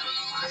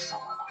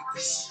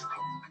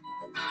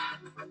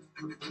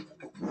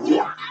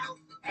 Yeah!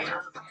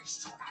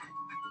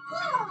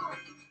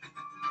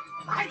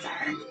 My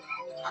turn!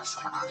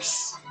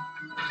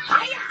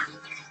 Hiya!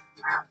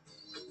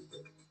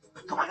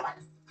 Come on, come on!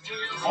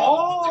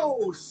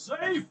 Oh,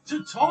 safe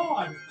to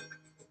time!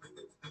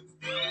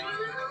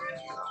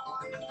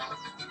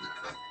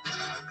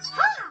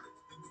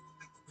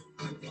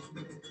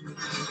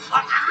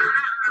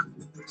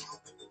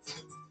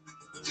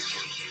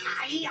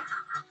 Hiya!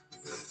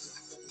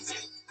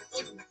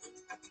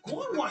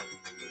 Good one!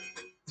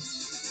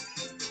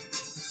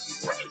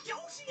 Pretty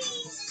Yoshi!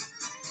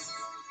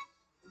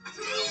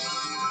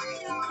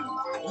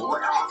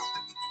 What?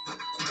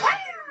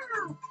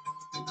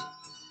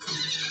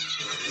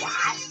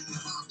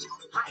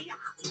 Hiya!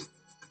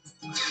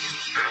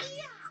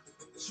 Hiya!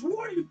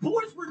 20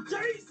 points for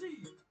Daisy!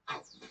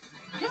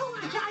 Come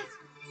on, guys!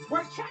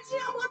 We're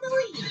catching up on the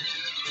lead!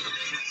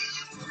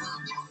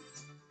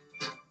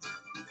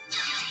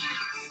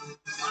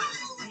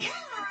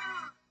 Yeah!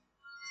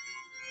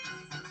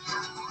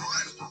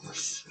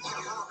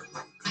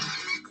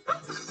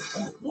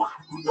 What?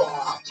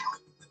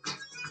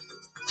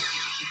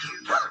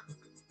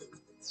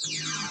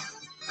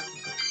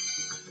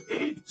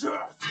 It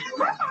just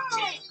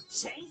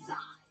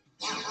chainsaw!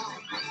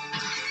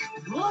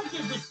 Look at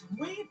this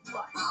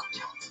replay!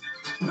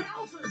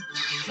 Bowser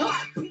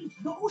got Pink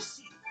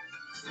Yoshi!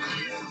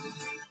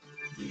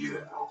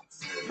 Yeah,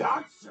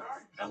 that's it!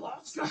 And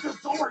let's get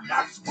this over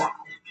next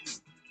round!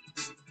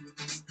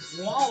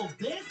 Whoa,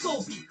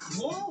 this'll be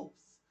close!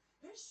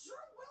 It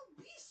sure will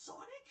be,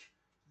 Sonic!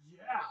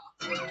 Yeah!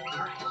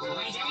 Alright,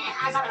 Luigi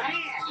has our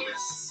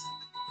hands!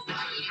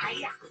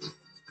 Hiya!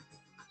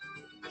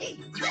 Eat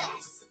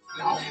this!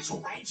 No, too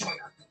late,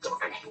 Junior!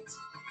 Darn it!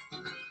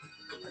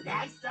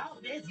 Next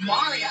up is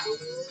Mario!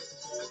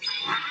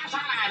 Has our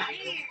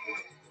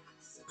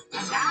hands!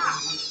 Let's go!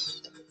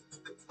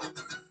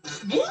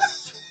 What?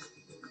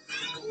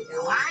 You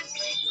know what?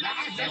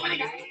 Let's do it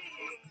again!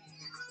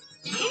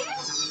 Yeah!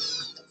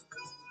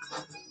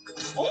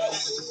 Oh!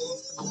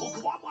 Come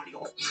on, Mario!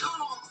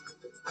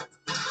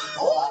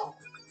 Oh!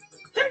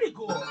 There you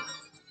go!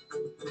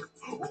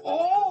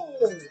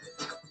 Oh!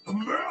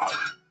 Man!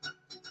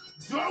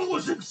 That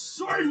was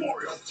insane,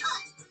 Mario!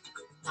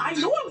 I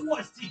know it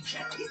was, DK!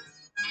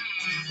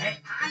 Hey,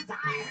 I'm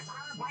tired,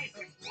 I'm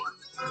replacing!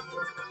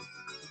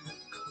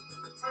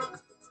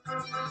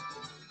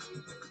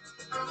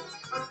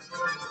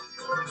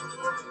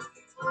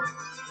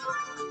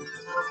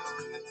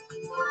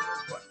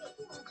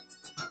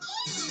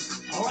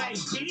 Alright,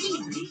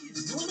 JD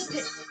is doing the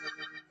pitch.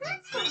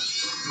 That's right.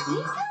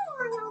 Ni-Hao,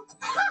 Mario.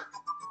 Ha!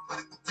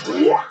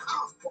 Yeah!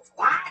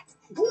 What?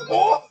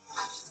 Oh!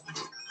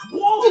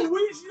 Whoa,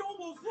 Luigi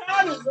almost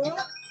had it, man!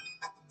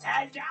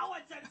 And now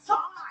it's a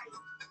tie!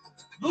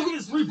 Look at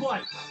this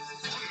replay!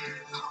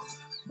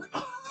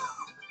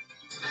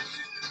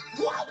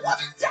 What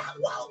was that,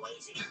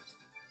 Luigi?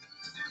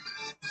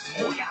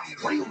 Oh yeah,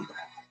 really good!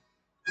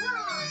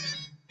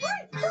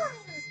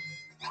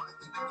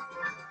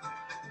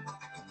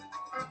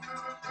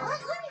 Let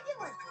me do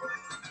it!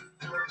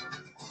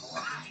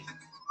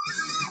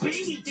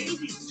 Baby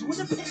Daisy's doing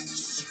the pitch.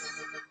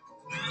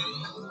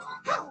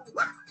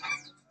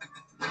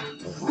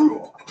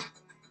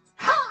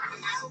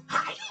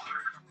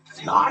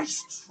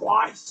 Nice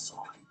try,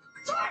 son.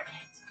 Darn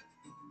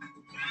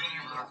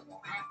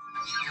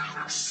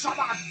it. Some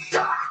of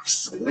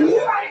ducks.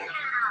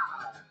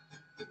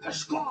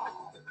 Let's go.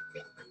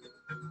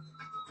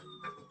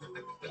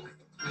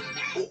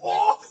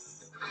 Oh,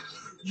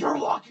 you're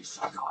lucky,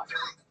 son.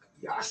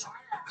 Yes, I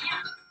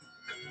am.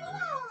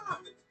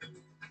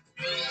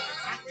 I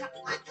got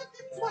this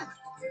one.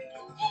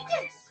 Eat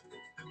this.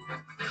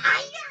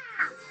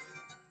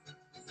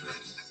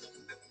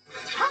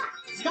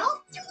 No?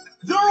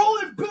 They're all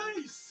in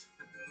base.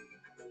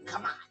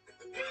 Come on.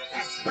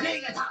 Let's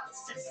bring it on,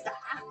 sister.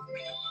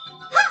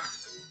 Ha!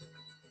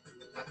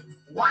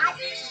 What?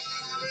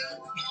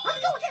 Let's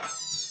go again.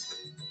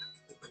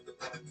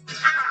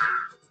 Ah!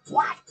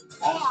 What?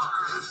 Oh!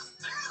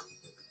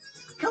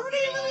 Come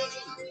here,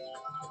 Luigi.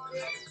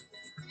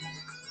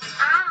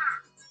 Ah!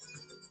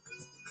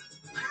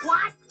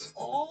 What?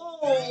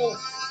 Oh!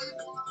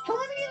 Come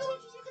on here,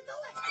 Luigi. You can do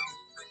it.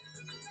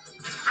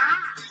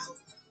 Ah!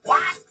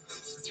 What?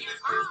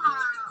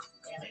 Ah!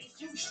 At least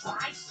you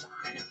try, son.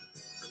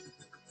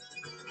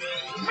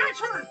 My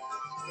turn.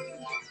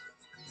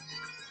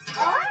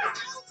 Ah!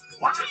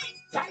 What?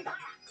 Take that.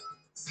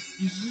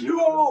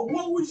 Yo,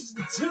 what was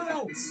the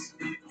chance?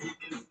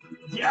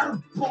 They're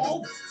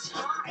both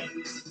tied.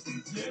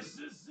 This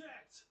is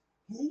it.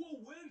 Who will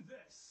win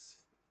this?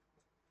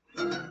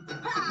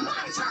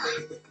 My turn.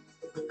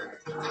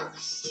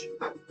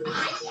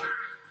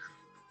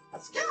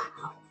 Let's go.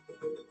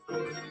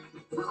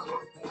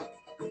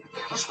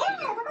 Let's go.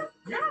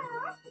 Yeah.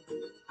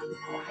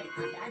 All right,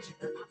 not bad,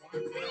 sugar, not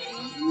bad.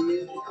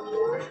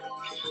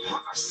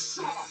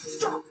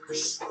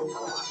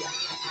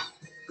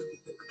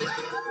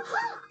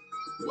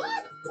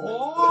 What? Oh!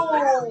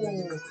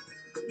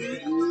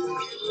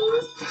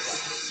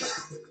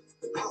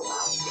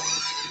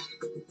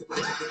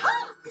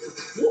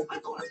 Oh, I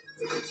got it.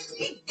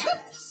 Eat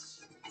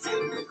this.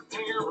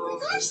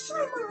 Nice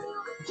try, Mario.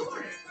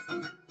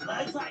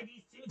 Looks like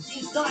these two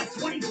teams still have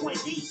 20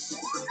 points each.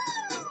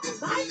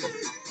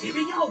 Here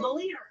we go, the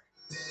leader.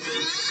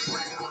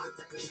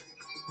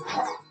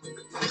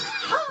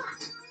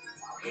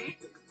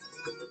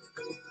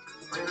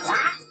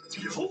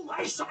 Too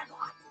late, son.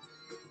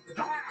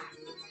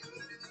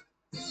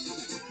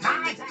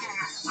 My turn.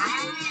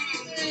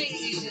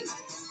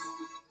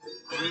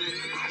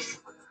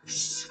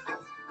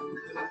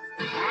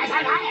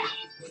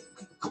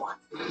 Come on.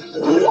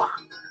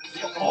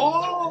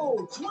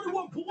 Oh,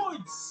 21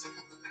 points.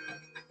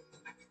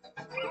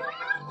 Here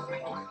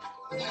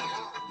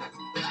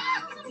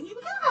we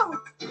go.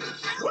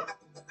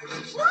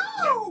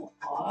 No.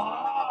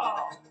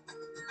 Oh.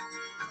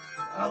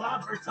 A lot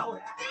for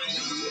soda.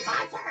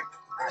 My turn.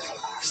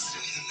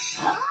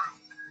 Huh?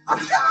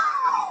 Let's go.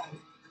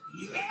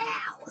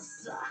 Yeah,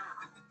 what's up?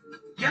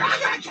 You're not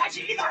gonna catch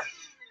it either.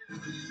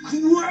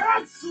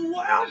 Grand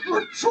slam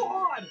for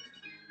Todd.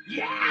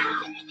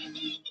 Yeah.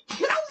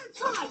 Get over,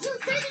 Todd. You're a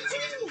baby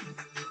team.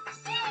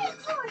 Hey,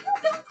 Todd, you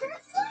got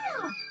grand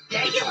slam.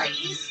 Thank you,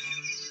 ladies.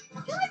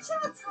 Good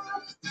job,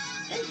 Todd.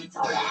 Thank you,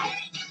 Todd.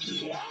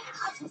 Yeah,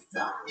 that's what's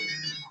up.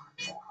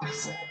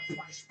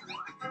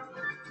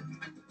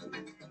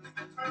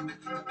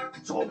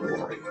 Don't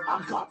worry, I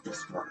got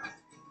this for you.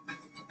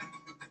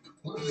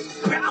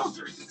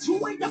 Bowser's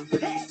doing the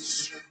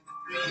pitch.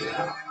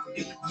 Yeah,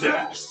 eat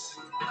this.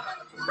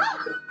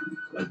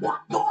 Wait, what?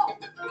 No.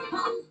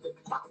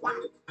 What?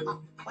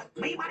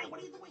 Wait, what are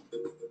you doing?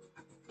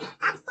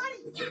 I'm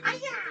studying.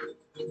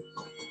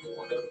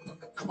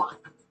 Come on.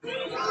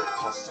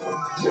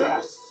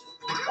 Yes.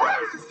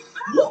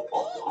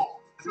 Oh.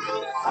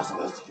 That's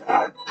what it's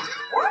again.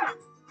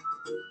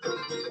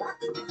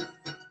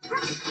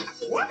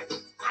 What?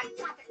 I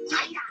got it.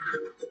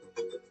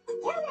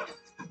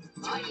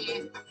 Oh,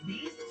 yeah.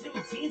 These two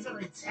teams are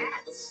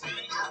intense.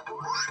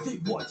 They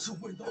want to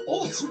win the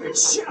Ultimate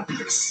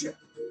Championship.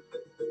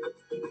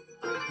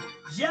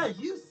 Yeah,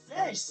 you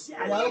said,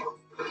 Shadow.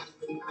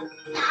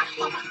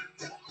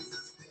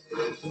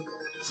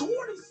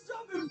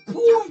 27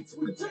 points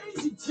for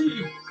Daisy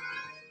Team.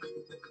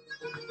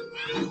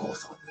 You go,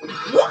 son.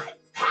 What?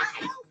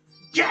 Hey!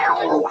 Get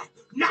over it.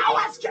 Now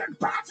let's get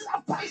back to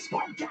the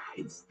baseball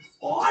games.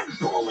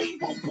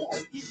 Unbelievable.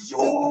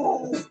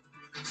 Yo.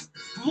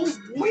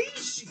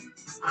 Luigi.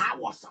 I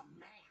was a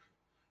man.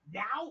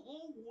 Now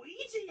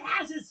Luigi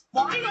has his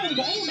final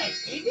moment.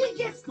 If he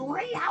gets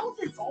 3 outs,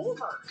 it's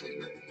over.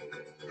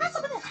 Have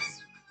some of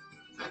this.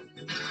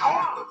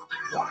 Oh,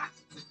 what?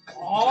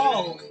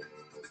 Oh.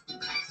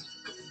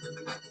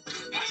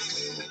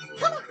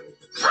 Come on.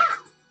 Ha!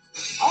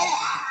 Oh,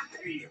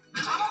 hey.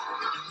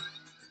 Ah.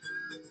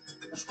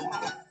 Let's go.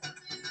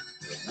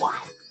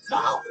 What?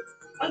 No.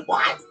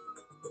 What?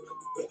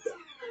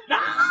 No.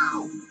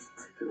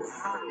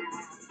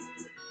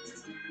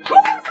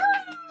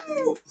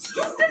 Woo-hoo!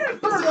 You did it,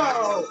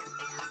 Birdo!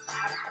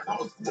 That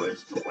was good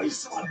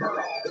choice on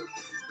Birdo.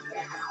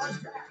 Yeah, that was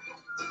good.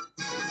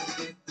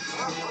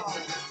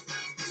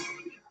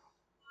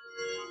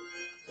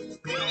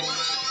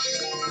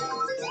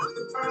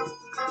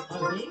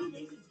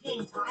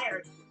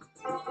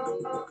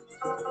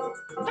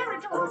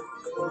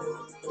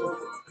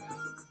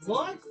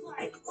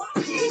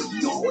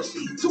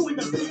 in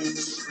the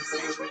pitch.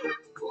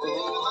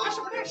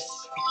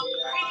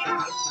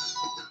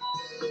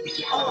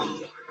 Oh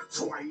yeah,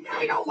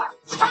 tornado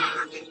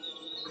attack!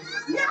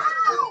 No!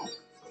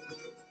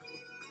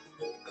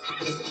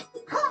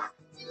 Huh.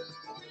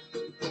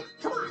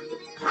 Come on,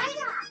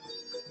 hiya!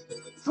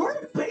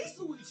 Third base,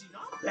 Luigi,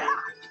 not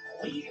bad.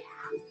 Oh yeah.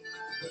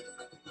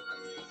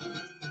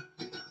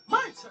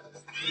 My turn.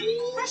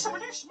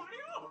 This,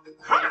 Mario.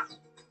 Ha!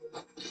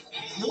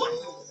 What?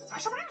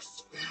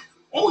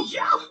 Oh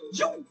yeah,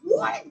 you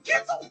won!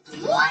 Get some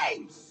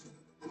flames!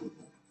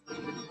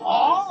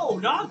 Oh,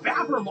 not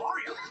bad for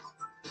Mario.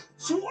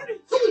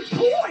 22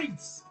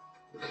 points!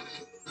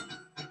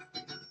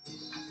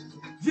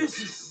 This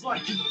is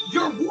like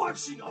you're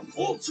watching an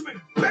ultimate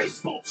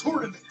baseball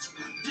tournament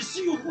to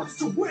see who wants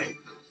to win.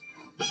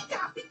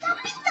 Pika, Pika,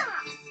 Pika!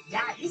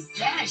 Yeah, he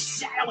said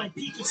Shadow and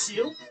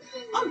Pikachu.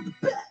 I'm the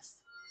best.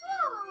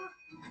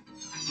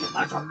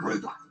 Let's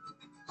read that.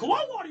 Come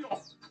on,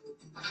 Mario.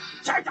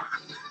 Take that.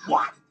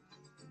 What?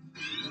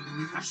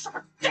 Some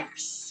of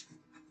this.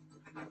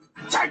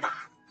 Take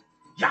that.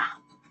 Yeah.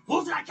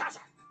 Who's that catch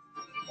it?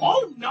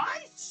 Oh,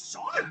 nice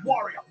shot,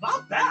 Mario.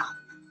 Not bad.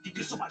 Thank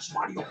you so much,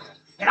 Mario.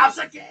 And once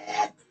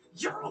again,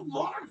 you're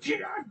lucky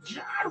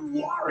again,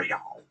 Wario.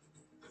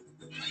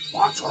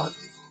 My turn.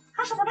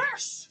 Some of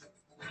this.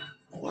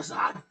 What was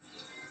that?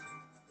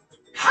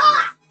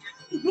 Ha!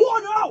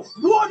 1-0!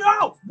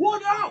 1-0!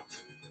 1-0!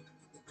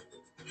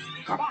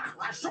 Come on,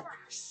 let's do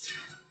this!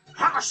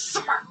 Ha!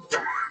 Some of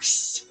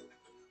this!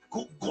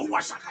 Go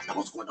one second. That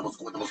was good.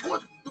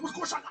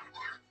 Second.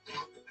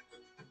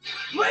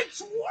 With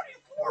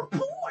 24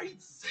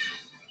 points!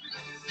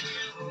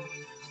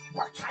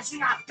 We're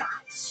catching up,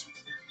 guys.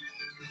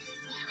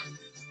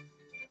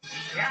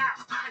 Yeah,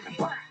 I'm the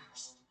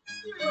best.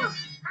 I'm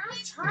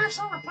trash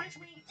on replace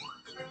me.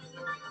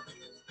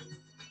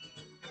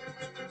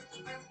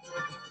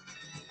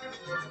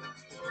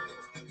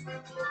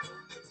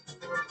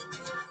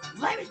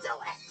 Let me do it.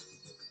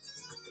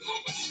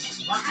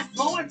 I'm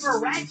going for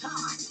red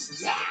time.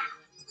 Yeah.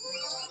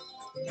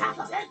 Half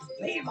of it,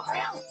 me,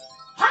 Mario.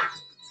 Ha!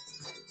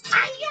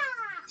 Hiya!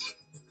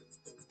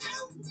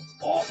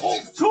 Oh,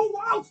 2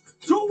 outs.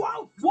 2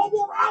 outs. 1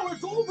 more out.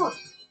 It's over.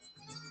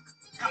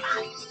 Come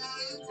on.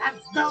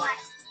 Let's do it.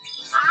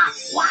 Ah,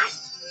 what?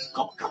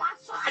 Come on,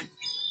 son.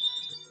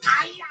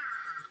 Hiya!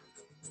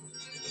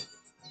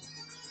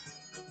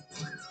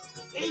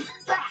 He's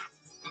back.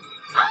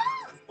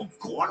 Ah!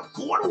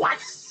 Quarter one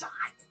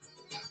side.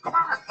 Come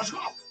on, let's go.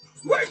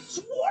 With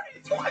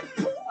 25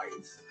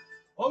 points.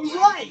 All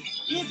right.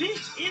 If he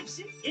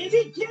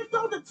gets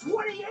on the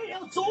 28,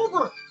 it's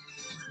over.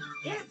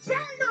 It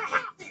better not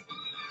happen.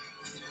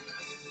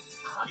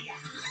 Oh yeah.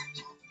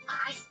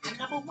 I am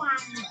number 1.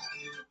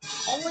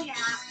 Oh yeah.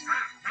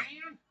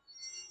 Man.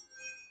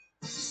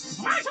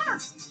 My turn.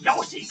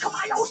 Yoshi, come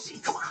on, Yoshi,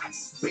 come on.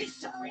 Be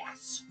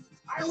serious.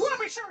 I will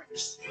be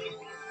serious.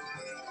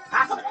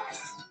 Half of this.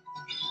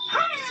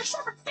 Hi,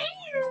 Super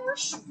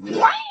Bears!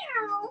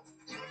 Wow!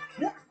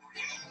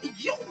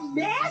 You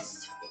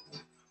missed?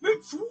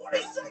 With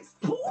 26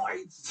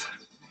 points!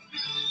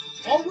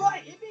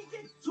 Alright, if he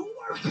gets 2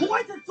 more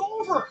points, it's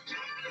over!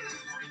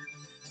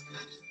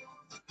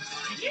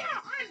 Yeah,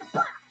 I'm the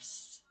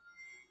best!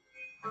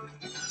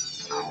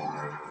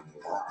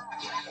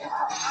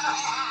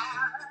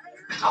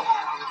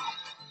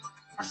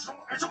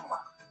 It's over!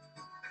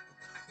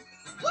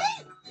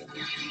 Wait!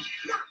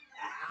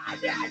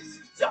 That's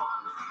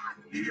done!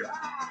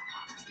 Yeah!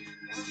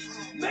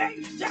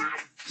 Make that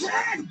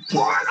dead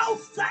portal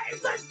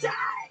save the day!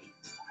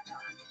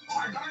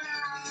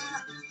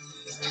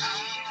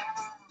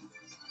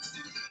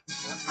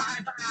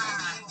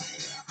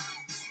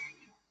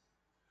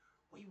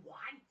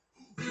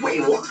 We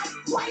won!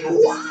 We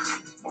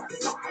won! We're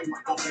time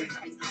for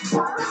everything!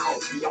 Portal,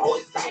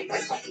 you save the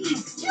day!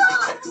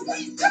 Yes, we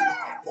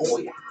did! Oh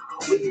yeah,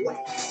 we win!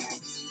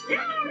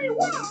 Yeah, we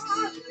won!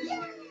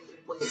 Yeah,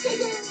 we did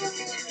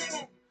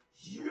it!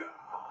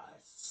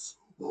 Yes!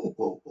 Oh,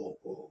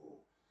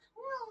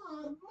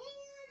 man,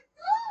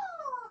 no!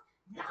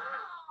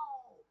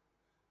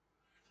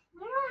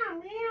 No,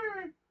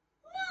 man!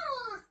 No!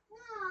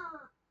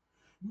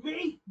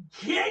 Me,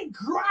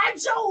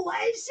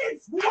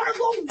 congratulations for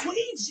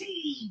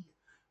Luigi!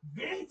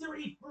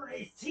 Victory for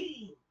his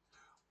team!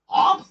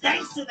 All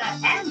thanks to the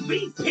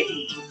MVP,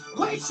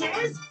 which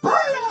is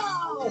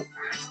Bruno!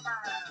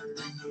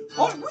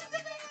 Oh, we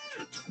did it!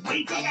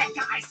 We did it,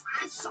 guys!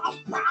 I'm so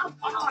proud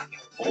of you!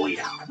 Oh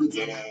yeah, we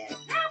did it!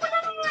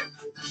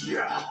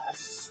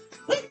 Yes!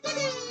 We did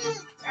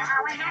it!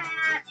 Yeah, we did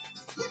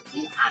it!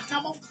 We are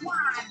number 1!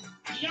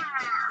 Yeah!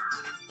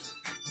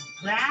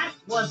 That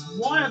was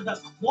one of the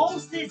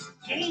closest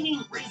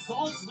gaming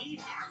results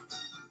we've had.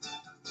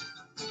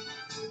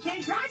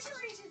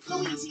 Congratulations,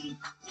 Luigi!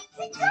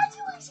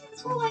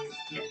 Congratulations, boys!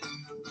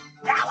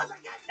 That was a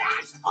good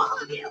match, all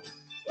of you!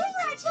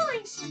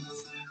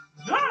 Congratulations!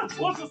 That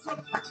was a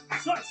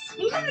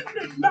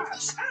splendid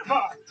match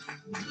ever!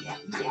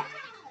 Yes!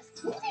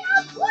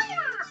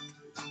 Booyah!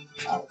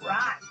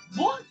 Alright,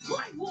 looks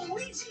like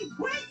Luigi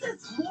wins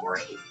this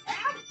glory,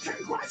 and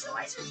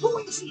congratulations,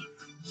 Luigi!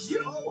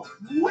 You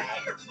win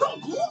the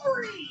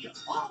glory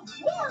of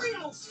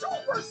Mario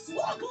Super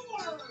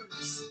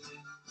Sluggers!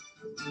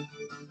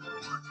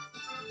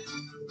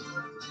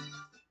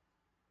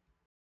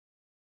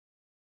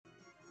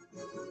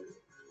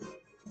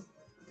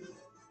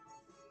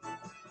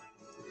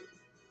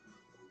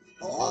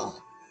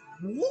 Oh,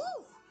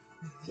 whoa!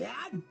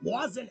 That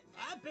was an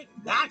epic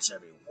match,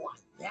 everyone.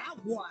 That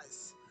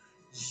was.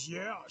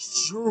 Yeah,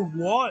 sure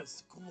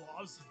was,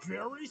 Gloves.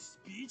 Very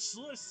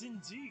speechless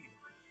indeed.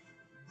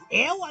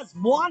 It was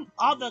one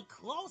of the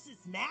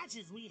closest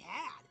matches we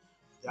had.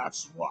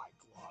 That's right,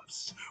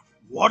 Gloves.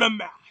 What a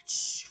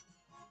match.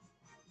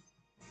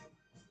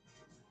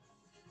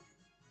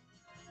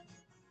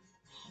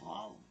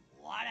 Oh,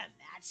 what a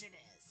match it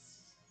is.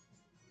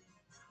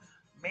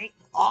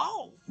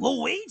 Oh,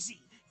 Luigi,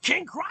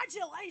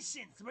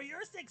 congratulations for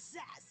your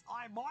success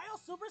on Mario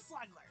Super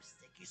Sluggers.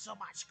 Thank you so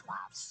much,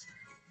 Gloves.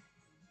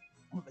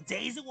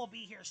 Daisy will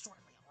be here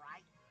shortly,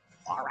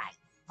 alright?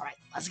 Alright,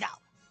 let's go.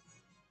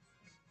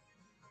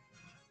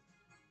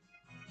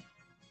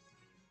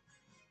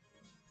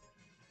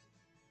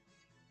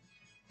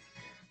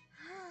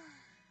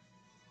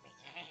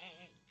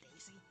 Hey,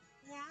 Daisy.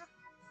 Yeah?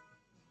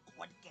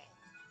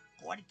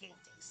 Good game,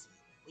 Daisy.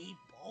 We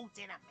both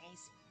did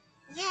amazing.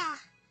 Yeah,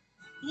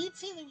 me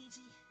too,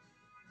 Luigi.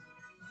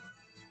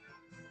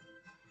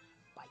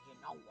 But you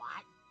know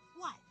what?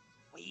 What?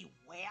 We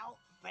will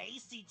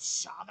face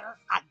each other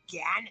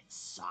again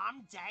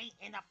someday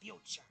in the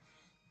future.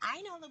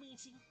 I know,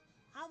 Luigi.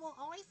 I will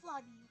always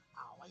love you.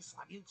 I always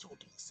love you too,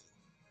 Daisy.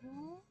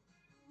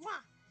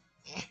 Mwah.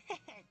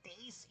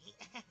 Daisy.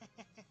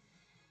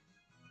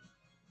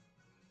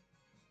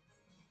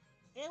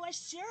 It was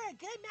sure a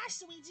good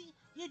match, Luigi.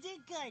 You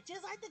did good,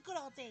 just like the good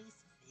old days.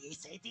 The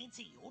same thing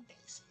to you,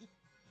 Daisy.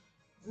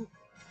 You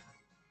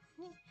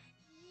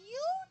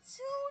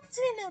two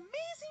did an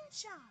amazing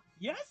job.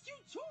 Yes, you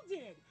two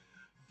did.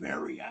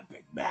 Very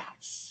epic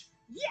match.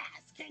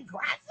 Yes,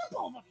 congrats to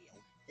both of you.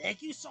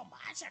 Thank you so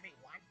much,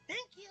 everyone.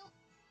 Thank you.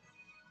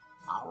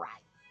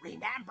 Alright,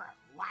 remember,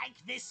 like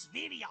this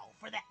video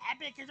for the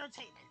epic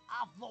entertainment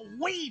of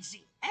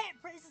Luigi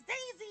and Princess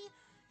Daisy,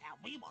 and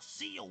we will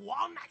see you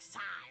all next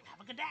time.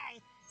 Have a good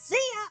day.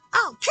 See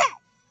ya. Okay.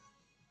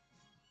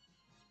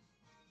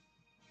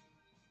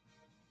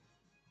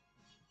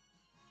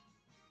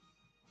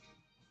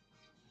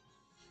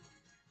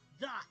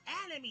 The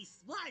Enemy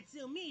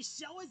Splatoon Me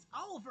show is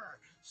over.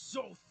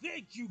 So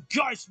thank you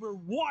guys for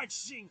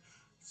watching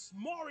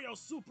Mario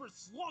Super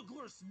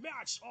Sluggers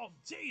match of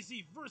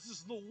Daisy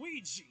versus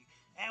Luigi.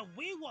 And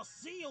we will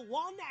see you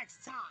all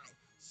next time.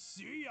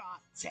 See ya.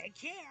 Take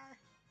care.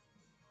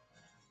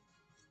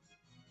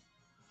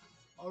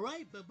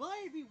 Alright,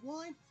 bye-bye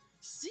everyone.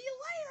 See you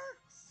later.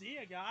 See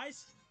ya,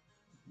 guys.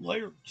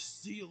 Later.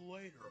 See you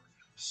later.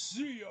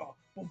 See ya.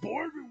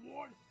 Bye-bye,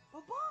 everyone.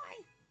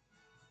 Bye-bye.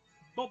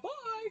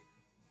 Bye-bye.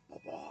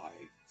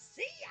 Bye-bye.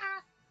 See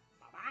ya.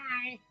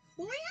 Bye-bye.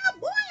 Booyah,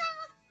 booyah.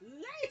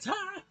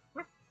 Later.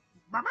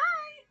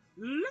 Bye-bye.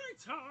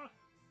 Later.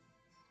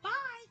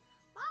 Bye.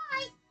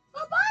 Bye.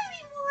 Bye-bye,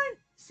 everyone.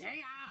 See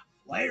ya.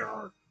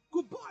 Later.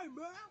 Goodbye,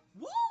 man.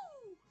 Woo.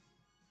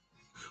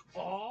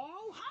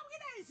 Oh, have a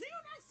good day. See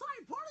you next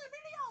time. Part of the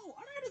video.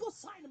 I'm gonna go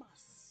sign them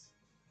us.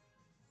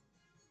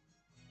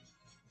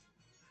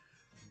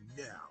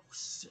 Now,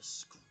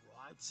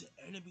 subscribe to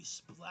Enemy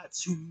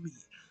Splatoon Me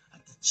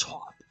at the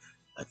top.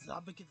 At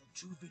the beginning of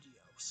 2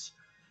 videos.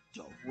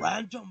 The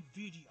random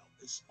video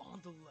is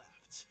on the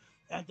left,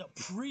 and the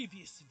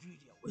previous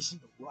video is on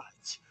the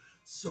right.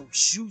 So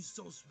choose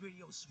those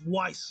videos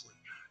wisely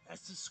and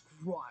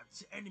subscribe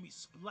to Enemy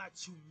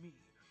Splatoon Me.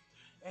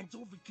 And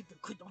don't forget to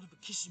click the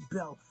notification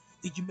bell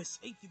if you miss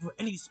anything for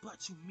Enemy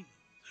Splatoon Me.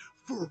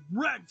 For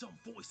random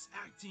voice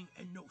acting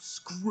and no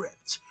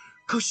script.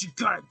 Cause you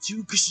gotta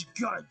do,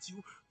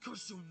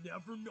 cause you'll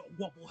never know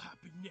what will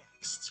happen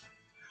next.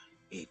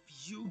 If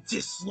you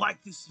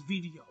dislike this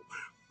video,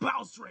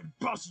 Bowser and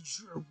Bowser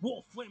Jr.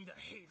 will flame the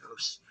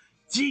haters.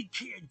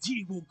 DK and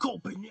D will go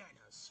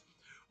bananas.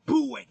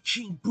 Boo and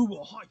King Boo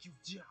will hunt you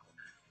down.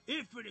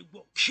 Infinite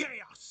will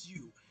chaos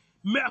you.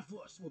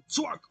 Mephiles will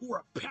dark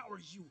aura power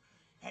you.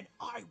 And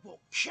I will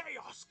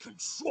chaos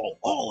control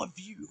all of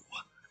you.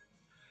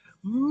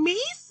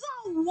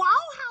 Miso wow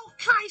how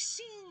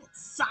Kaishin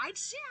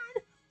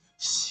Side-chan.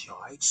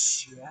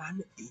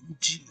 Side-chan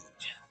indeed.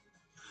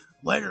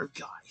 Later,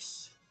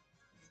 guys.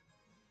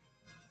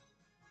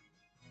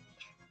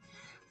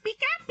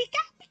 Pika,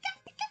 pika, pika,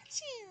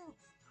 Pikachu.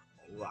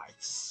 Alright,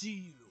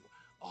 see you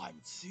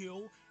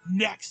until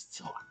next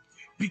time.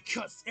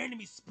 Because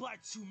Enemy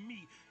Splatoon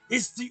Me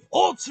is the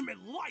ultimate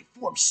life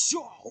form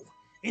show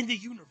in the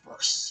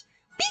universe.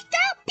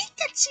 Pika,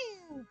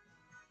 Pikachu.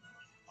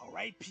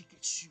 Alright,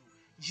 Pikachu,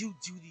 you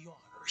do the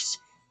honors.